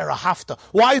elevated, Asher Hafta.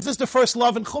 Why is this the first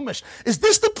love in Chumash? Is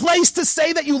this the place to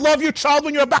say that you love your child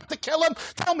when you're about to kill him?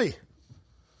 Tell me.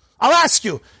 I'll ask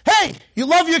you, hey, you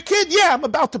love your kid? Yeah, I'm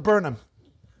about to burn him.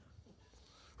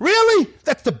 Really?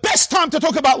 That's the best time to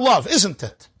talk about love, isn't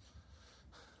it?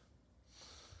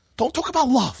 Don't talk about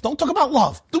love. Don't talk about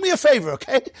love. Do me a favor,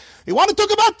 okay? You want to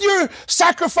talk about your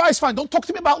sacrifice? Fine. Don't talk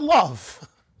to me about love.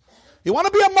 You want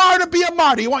to be a martyr? Be a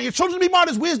martyr. You want your children to be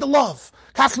martyrs? Where's the love?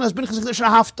 The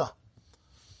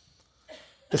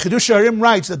Chidush Harim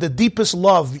writes that the deepest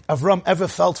love Avram ever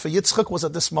felt for Yitzchak was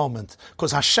at this moment,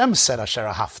 because Hashem said Asher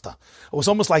Hafta. It was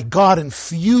almost like God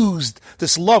infused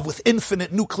this love with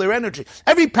infinite nuclear energy.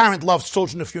 Every parent loves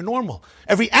children if you're normal.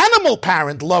 Every animal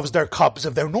parent loves their cubs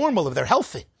if they're normal, if they're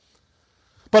healthy.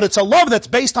 But it's a love that's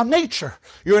based on nature.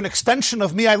 You're an extension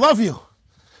of me, I love you.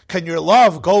 Can your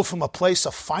love go from a place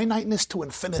of finiteness to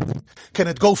infinity? Can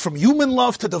it go from human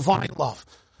love to divine love?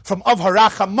 From Av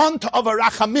HaRachamon to Av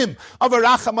HaRachamim. Av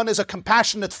HaRachamon is a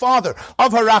compassionate father.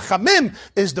 Av HaRachamim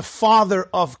is the father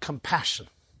of compassion.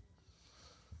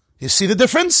 You see the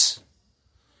difference?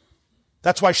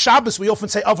 That's why Shabbos we often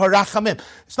say Av HaRachamim.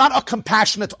 It's not a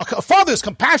compassionate, a father is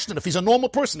compassionate. If he's a normal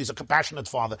person, he's a compassionate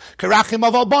father. Kerachim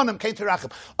av albanim, kein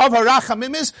terachim. Av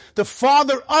HaRachamim is the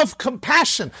father of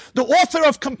compassion, the author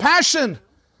of compassion.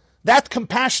 That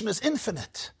compassion is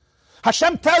infinite.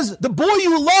 Hashem tells the boy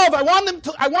you love, I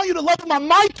want you to love him on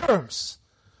my terms.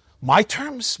 My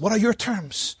terms? What are your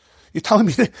terms? You're telling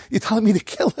me to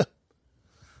kill him.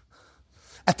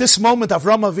 At this moment,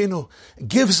 Avram Avinu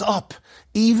gives up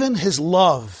even his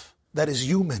love that is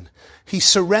human. He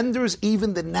surrenders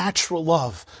even the natural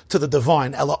love to the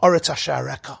divine. El Ha'aretz Asher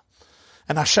Reka.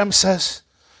 And Hashem says,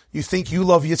 you think you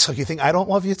love Yitzchak, you think I don't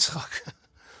love Yitzchak?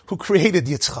 Who created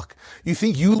Yitzchak? You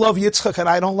think you love Yitzchak and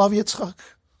I don't love Yitzchak?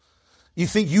 You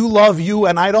think you love you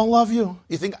and I don't love you?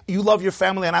 You think you love your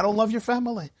family and I don't love your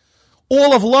family?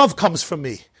 All of love comes from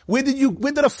me. Where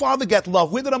did a father get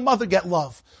love? Where did a mother get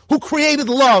love? Who created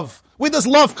love? Where does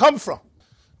love come from?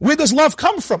 Where does love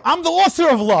come from? I'm the author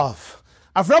of love.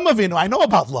 Avram Avinu, I know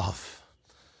about love.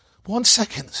 1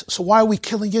 second. So why are we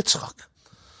killing Yitzchak?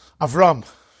 Avram,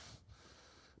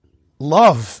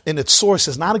 love in its source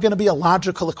is not going to be a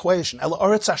logical equation. El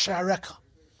Ha'aretz Asher Reka.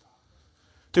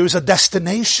 There is a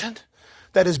destination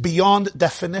that is beyond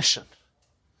definition.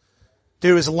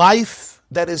 There is life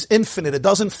that is infinite. It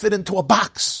doesn't fit into a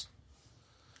box.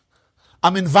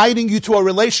 I'm inviting you to a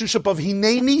relationship of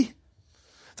Hineni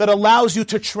that allows you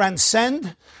to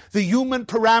transcend the human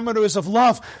parameters of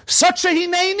love. Such a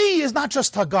Hineni is not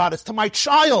just to God, it's to my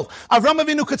child. Avram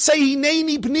Avinu could say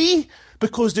Hineni b'ni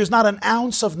because there's not an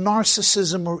ounce of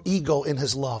narcissism or ego in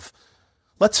his love.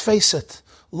 Let's face it,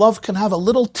 love can have a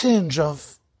little tinge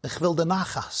of ich will de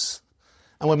nachas.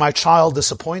 And when my child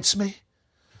disappoints me,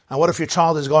 and what if your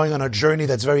child is going on a journey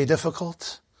that's very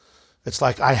difficult? It's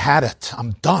like, I had it.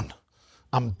 I'm done.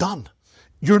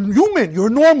 You're human.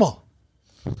 You're normal.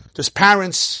 There's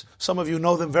parents, some of you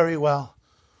know them very well,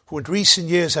 who in recent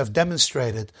years have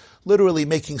demonstrated literally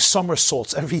making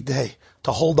somersaults every day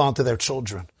to hold on to their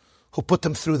children, who put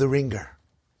them through the ringer.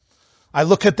 I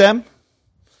look at them.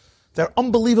 They're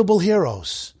unbelievable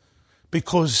heroes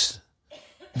because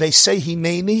they say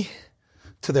Hineni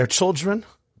to their children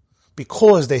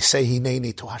because they say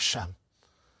Hineni to Hashem.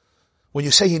 When you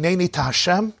say Hineni to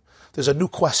Hashem, there's a new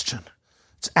question.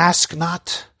 It's ask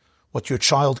not what your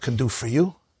child can do for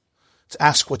you. It's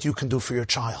ask what you can do for your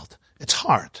child. It's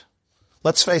hard.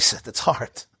 Let's face it, it's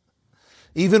hard.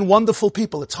 Even wonderful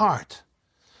people, it's hard.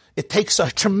 It takes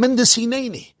a tremendous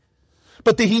Hineni.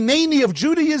 But the Hineni of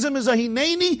Judaism is a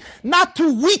Hineni not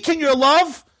to weaken your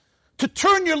love, to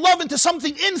turn your love into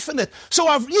something infinite. So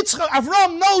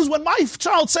Avram knows when my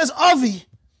child says Avi,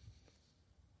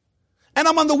 and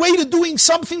I'm on the way to doing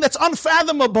something that's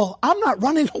unfathomable, I'm not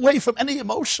running away from any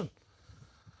emotion.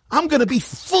 I'm going to be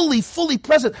fully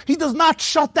present. He does not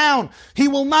shut down. He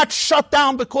will not shut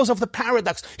down because of the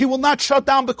paradox. He will not shut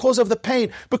down because of the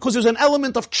pain, because there's an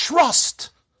element of trust.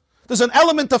 There's an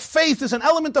element of faith. There's an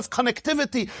element of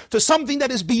connectivity to something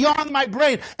that is beyond my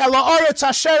brain. And you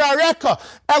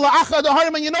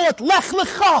know what? Lech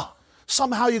lecha.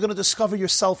 Somehow you're going to discover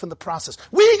yourself in the process.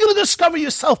 Where are you going to discover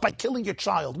yourself? By killing your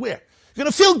child. Where? You're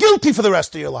going to feel guilty for the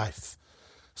rest of your life.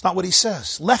 It's not what he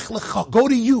says. Lech lecha. Go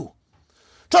to you.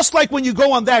 Just like when you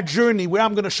go on that journey where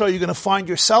I'm going to show you, you're going to find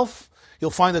yourself,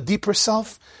 you'll find a deeper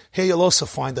self. Here you'll also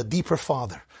find a deeper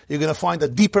father. You're going to find a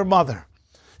deeper mother.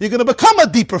 You're going to become a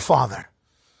deeper father.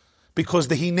 Because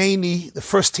the Hineni, the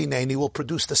first Hineni, will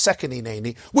produce the second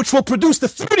Hineni, which will produce the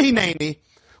third Hineni.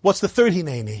 What's the third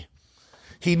Hineni?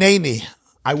 Hineni,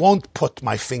 I won't put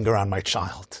my finger on my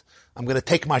child. I'm going to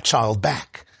take my child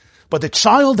back. But the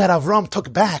child that Avram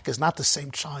took back is not the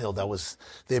same child that was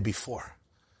there before.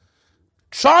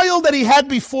 Child that he had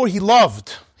before, he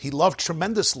loved. He loved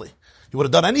tremendously. He would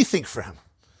have done anything for him.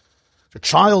 The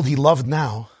child he loved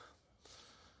now,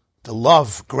 the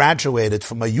love graduated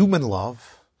from a human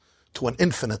love to an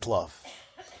infinite love,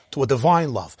 to a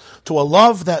divine love, to a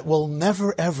love that will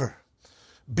never ever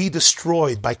be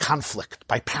destroyed by conflict,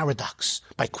 by paradox,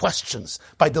 by questions,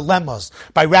 by dilemmas,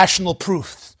 by rational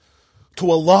proofs. To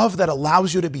a love that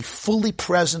allows you to be fully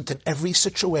present in every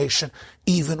situation,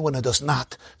 even when it does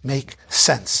not make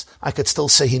sense. I could still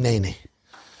say Hineni.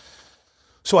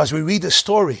 So as we read the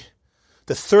story,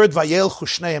 the third Vayelchu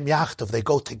Shneim Yachtov, they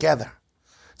go together.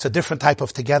 It's a different type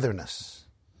of togetherness.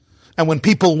 And when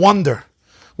people wonder,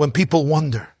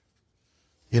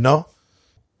 you know,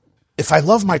 if I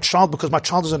love my child because my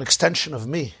child is an extension of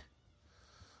me,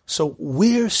 so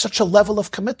where's such a level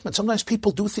of commitment? Sometimes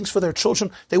people do things for their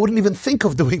children they wouldn't even think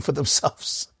of doing for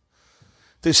themselves.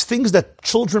 There's things that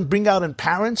children bring out in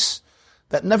parents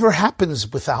that never happens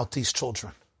without these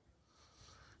children.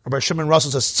 Rabbi Shimon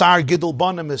Russell says, Tsar Gidul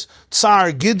Banim is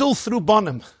Tsar Gidul through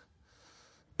Banim.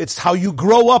 It's how you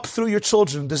grow up through your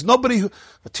children. There's nobody who...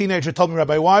 A teenager told me,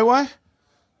 Rabbi, why?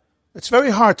 It's very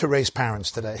hard to raise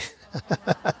parents today.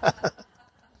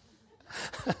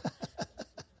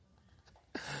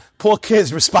 Poor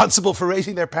kids responsible for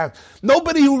raising their parents.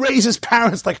 Nobody who raises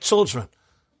parents like children.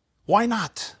 Why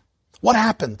not? What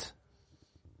happened?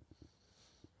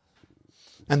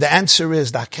 And the answer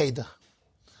is the Akedah.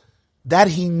 That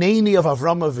Hineni of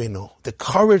Avram Avinu, the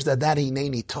courage that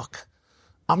Hineni took.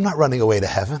 I'm not running away to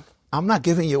heaven. I'm not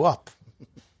giving you up.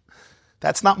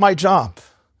 That's not my job.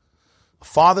 A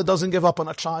father doesn't give up on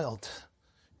a child.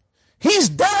 He's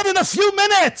dead in a few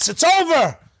minutes. It's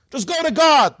over. Just go to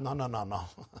God. No.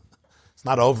 It's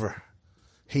not over.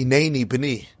 Hineni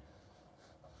b'ni.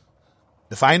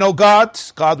 If I know God,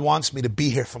 God wants me to be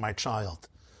here for my child.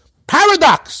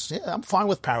 Paradox. Yeah, I'm fine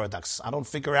with paradox. I don't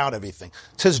figure out everything.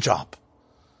 It's his job.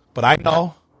 But I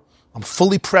know I'm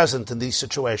fully present in these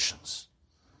situations.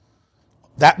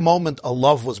 That moment, a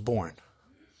love was born.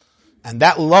 And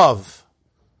that love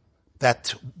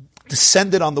that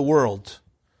descended on the world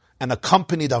and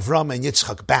accompanied Avram and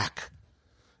Yitzchak back.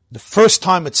 The first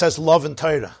time it says love in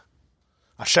Torah.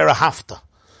 Asher Ahavta.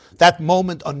 That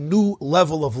moment, a new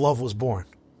level of love was born.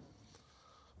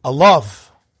 A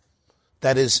love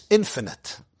that is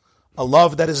infinite. A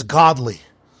love that is godly.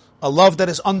 A love that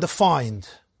is undefined.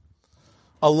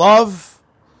 A love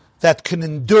that can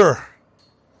endure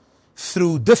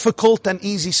through difficult and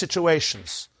easy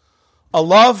situations. A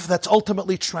love that's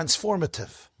ultimately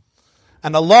transformative.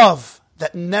 And a love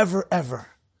that never,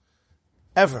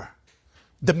 ever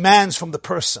demands from the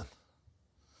person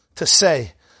to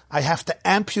say, I have to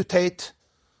amputate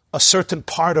a certain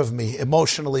part of me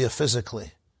emotionally or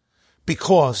physically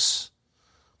because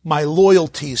my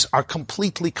loyalties are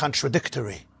completely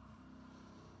contradictory.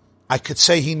 I could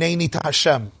say Hineni to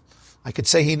Hashem. I could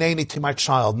say Hineni to my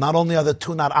child. Not only are the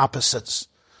two not opposites,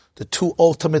 the two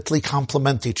ultimately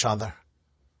complement each other.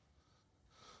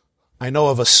 I know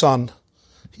of a son,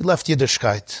 he left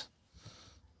Yiddishkeit.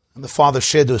 And the father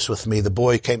shared this with me. The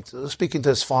boy came speaking to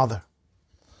his father.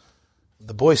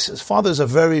 The boy says, his father is a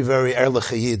very, very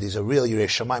Erlich Yid. He's a real Yirei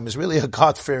Shamayim. He's really a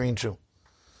God-fearing Jew.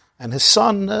 And his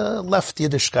son left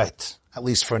Yiddishkeit, at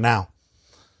least for now.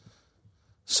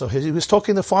 So he was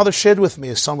talking, the father shared with me,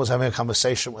 his son was having a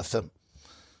conversation with him.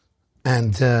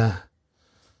 And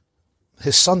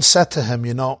his son said to him,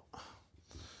 you know,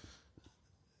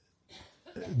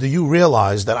 do you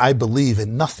realize that I believe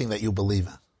in nothing that you believe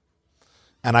in?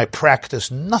 And I practice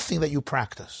nothing that you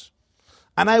practice.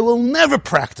 And I will never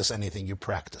practice anything you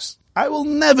practice. I will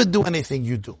never do anything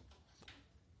you do.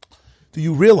 Do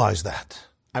you realize that?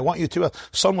 I want you to...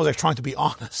 Son was like trying to be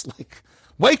honest. Like,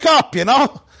 Wake up,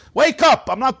 Wake up.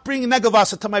 I'm not bringing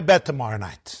Negelwasser to my bed tomorrow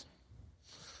night.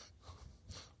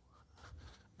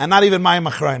 And not even Mayim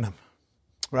Achronim.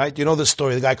 Right? You know the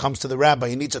story. The guy comes to the rabbi.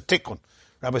 He needs a tikkun.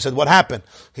 Rabbi said, what happened?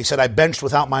 He said, I benched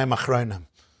without Mayim Achronim.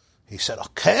 He said,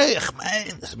 okay.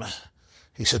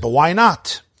 He said, but why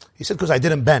not? He said, because I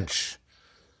didn't bench.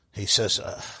 He says,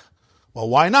 well,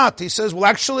 why not? He says, well,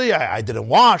 actually, I didn't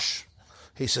wash.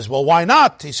 He says, well, why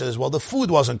not? He says, well, the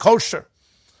food wasn't kosher.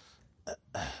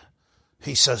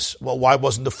 He says, well, why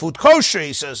wasn't the food kosher?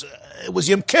 He says, it was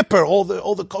Yom Kippur. All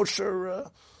the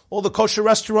kosher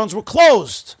restaurants were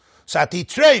closed. Sati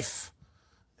treif.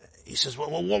 He says,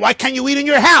 well, why can't you eat in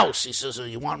your house? He says,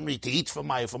 you want me to eat for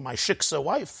my shiksa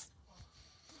wife?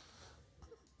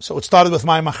 So it started with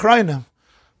my machrayim,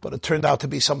 but it turned out to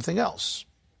be something else.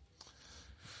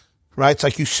 Right? It's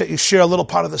like you share a little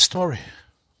part of the story.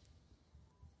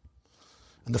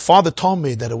 And the father told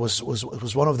me that it was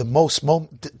one of the most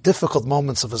difficult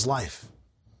moments of his life.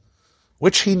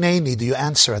 Which hineni do you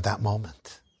answer at that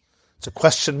moment? It's a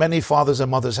question many fathers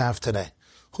and mothers have today.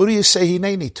 Who do you say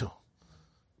hineni to?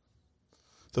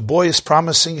 The boy is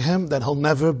promising him that he'll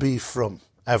never be frum,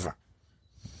 ever.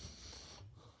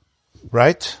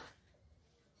 Right?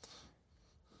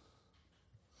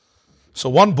 So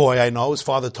one boy I know, his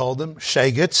father told him,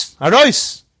 Shegitz,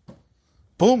 Arois.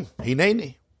 Boom,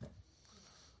 hineni.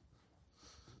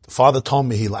 The father told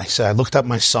me, I looked at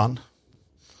my son,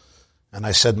 and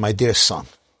I said, my dear son,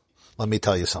 let me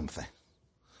tell you something.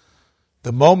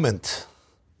 The moment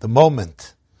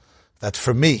that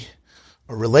for me,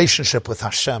 a relationship with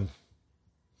Hashem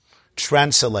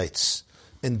translates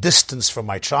in distance from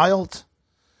my child,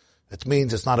 it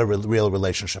means it's not a real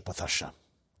relationship with Hashem.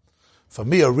 For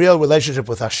me, a real relationship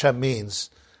with Hashem means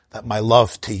that my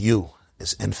love to you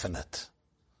is infinite.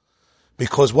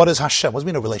 Because what is Hashem? What does it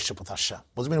mean a relationship with Hashem?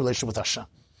 What does it mean a relationship with Hashem?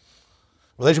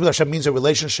 Relationship with Hashem means a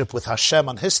relationship with Hashem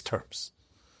on His terms.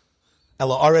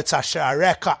 I'll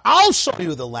show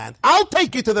you the land. I'll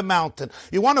take you to the mountain.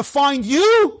 You want to find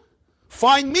you?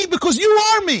 Find me because you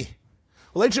are me.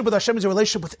 Relationship with Hashem is a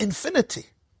relationship with infinity.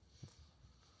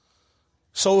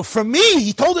 So for me,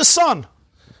 he told his son,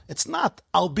 it's not,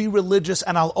 I'll be religious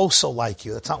and I'll also like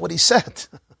you. That's not what he said.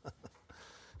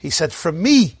 He said, for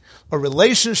me, a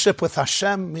relationship with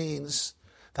Hashem means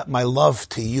that my love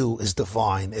to you is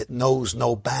divine. It knows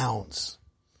no bounds.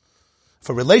 If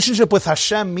a relationship with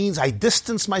Hashem means I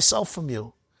distance myself from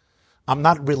you, I'm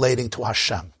not relating to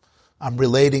Hashem. I'm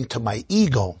relating to my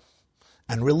ego.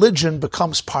 And religion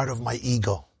becomes part of my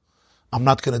ego. I'm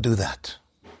not going to do that.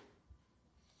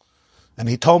 And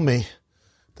he told me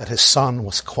that his son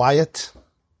was quiet,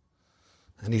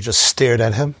 and he just stared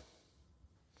at him,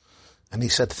 and he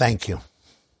said, thank you.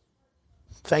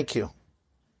 Thank you.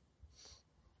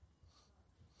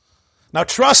 Now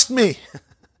trust me,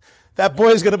 that boy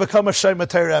is going to become a Shema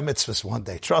Torah mitzvahs one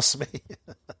day. Trust me.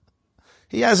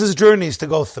 He has his journeys to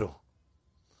go through.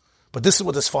 But this is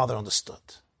what his father understood.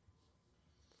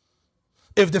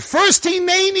 If the first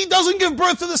hineni doesn't give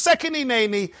birth to the second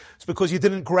hineni, it's because you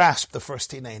didn't grasp the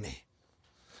first hineni.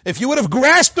 If you would have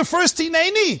grasped the first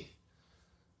hineni,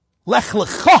 lech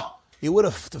lecha, you would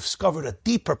have discovered a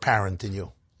deeper parent in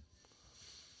you.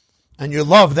 And your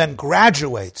love then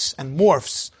graduates and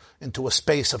morphs into a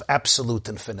space of absolute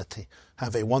infinity.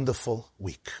 Have a wonderful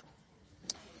week.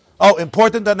 Oh,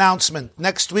 important announcement.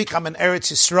 Next week I'm in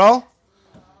Eretz Yisrael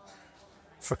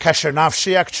for Kesher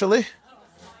Nafshi, actually.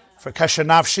 For Kesher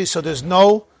Nafshi, so there's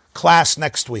no class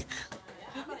next week.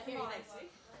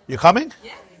 You coming?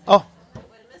 Oh.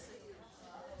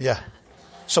 Yeah.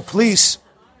 So please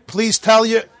tell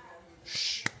your,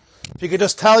 if you could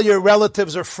just tell your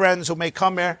relatives or friends who may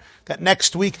come here that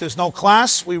next week there's no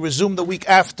class. We resume the week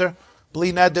after.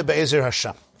 Bli neder be'ezer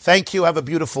Hashem. Thank you. Have a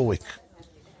beautiful week.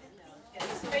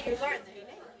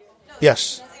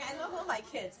 Yes.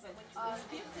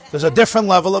 There's a different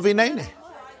level of hineni.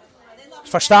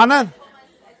 Verstanden?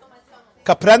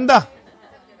 Kaprenda?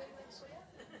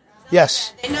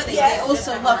 Yes. They know that they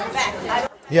also love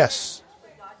back. Yes.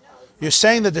 You're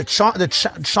saying that the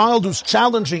child who's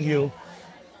challenging you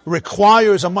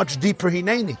requires a much deeper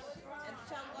hineni.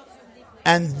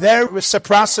 And their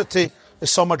reciprocity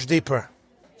is so much deeper.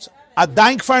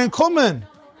 Adank for kommen.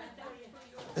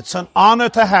 It's an honor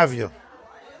to have you.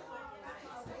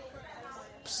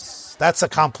 That's a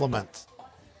compliment.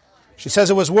 She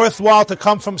says it was worthwhile to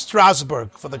come from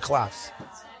Strasbourg for the class.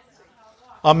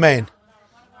 Amen.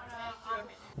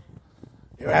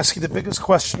 You're asking the biggest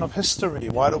question of history.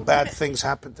 Why do bad things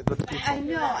happen to good people? I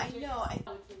know.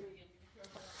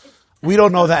 We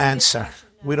don't know the answer.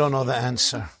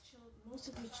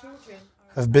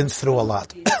 I've been through a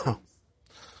lot.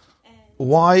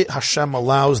 why Hashem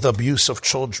allows the abuse of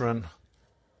children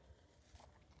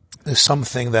is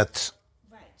something that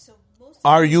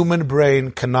our human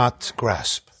brain cannot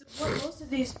grasp. Most of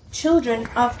these children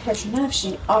of Kesher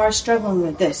Nafshi are struggling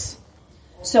with this.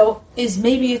 So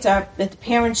maybe it's the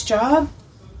parents' job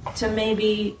to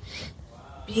maybe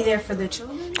be there for the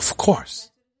children? Of course.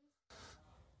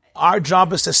 Our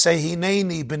job is to say,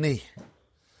 Hineni b'ni.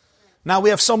 Now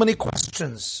we have so many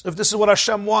questions. If this is what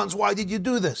Hashem wants, why did you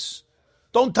do this?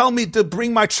 Don't tell me to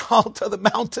bring my child to the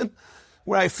mountain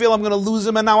where I feel I'm going to lose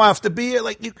him and now I have to be here.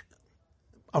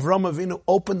 Avraham Avinu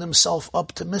opened himself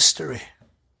up to mystery.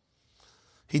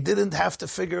 He didn't have to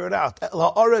figure it out.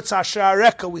 La'oretz asher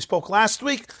areka, we spoke last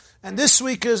week, and this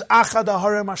week is Achad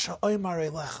Aharem asher oymar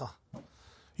elecha.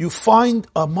 You find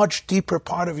a much deeper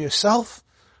part of yourself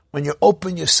when you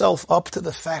open yourself up to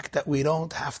the fact that we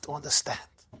don't have to understand.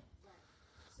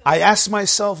 I ask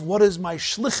myself, what is my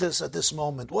shlichus at this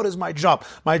moment? What is my job?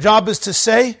 My job is to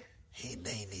say,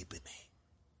 Hineni b'ni.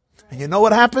 And you know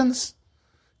what happens?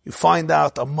 You find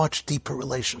out a much deeper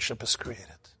relationship is created.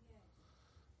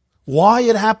 Why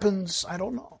it happens, I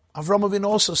don't know. Avraham Avinu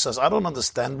also says, I don't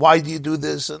understand. Why do you do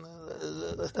this?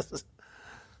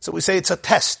 So we say it's a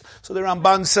test. So the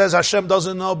Ramban says Hashem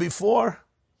doesn't know before.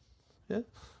 Yeah?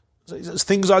 So he says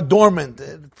things are dormant.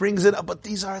 It brings it up. But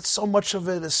these are so much of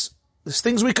it. There's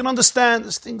things we can understand.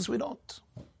 There's things we don't.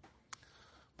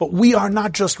 But we are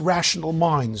not just rational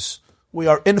minds. We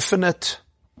are infinite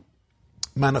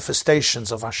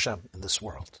manifestations of Hashem in this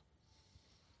world.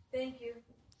 Thank you.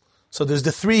 So there's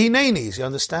the three Hinenis, you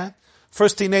understand?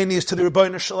 First Hineni is to the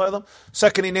Rebbeinu Shalom.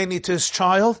 Second Hineni to his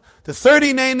child. The third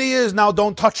Hineni is, now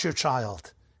don't touch your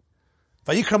child.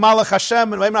 Vayikra Malach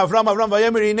Hashem, and Vayemer Avram,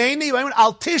 Vayemer Hineni, Vayemer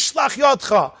Al Tishlach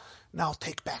Yodcha. Now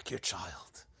take back your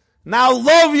child. Now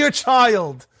love your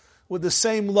child with the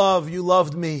same love you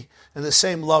loved me and the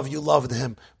same love you loved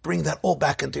him. Bring that all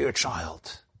back into your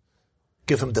child.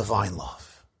 Give him divine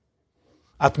love.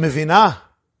 At Mivina.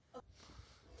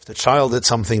 If the child did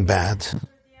something bad,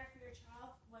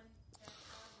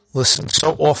 listen,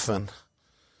 so often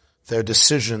their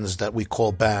decisions that we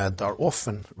call bad are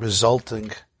often resulting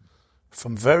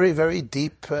from very, very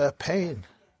deep pain.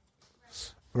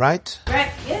 Right?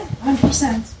 Right, yeah,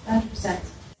 100%. 100%.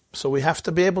 So we have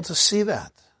to be able to see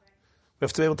that. We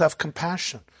have to be able to have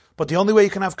compassion. But the only way you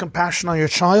can have compassion on your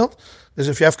child is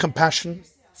if you have compassion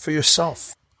for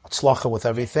yourself. Tzlacha with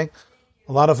everything.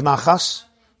 A lot of nachas.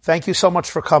 Thank you so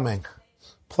much for coming.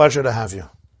 Pleasure to have you.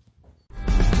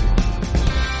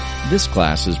 This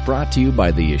class is brought to you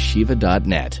by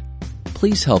theyeshiva.net.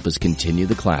 Please help us continue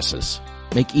the classes.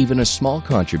 Make even a small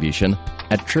contribution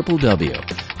at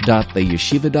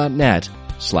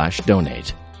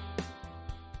www.theyeshiva.net/donate.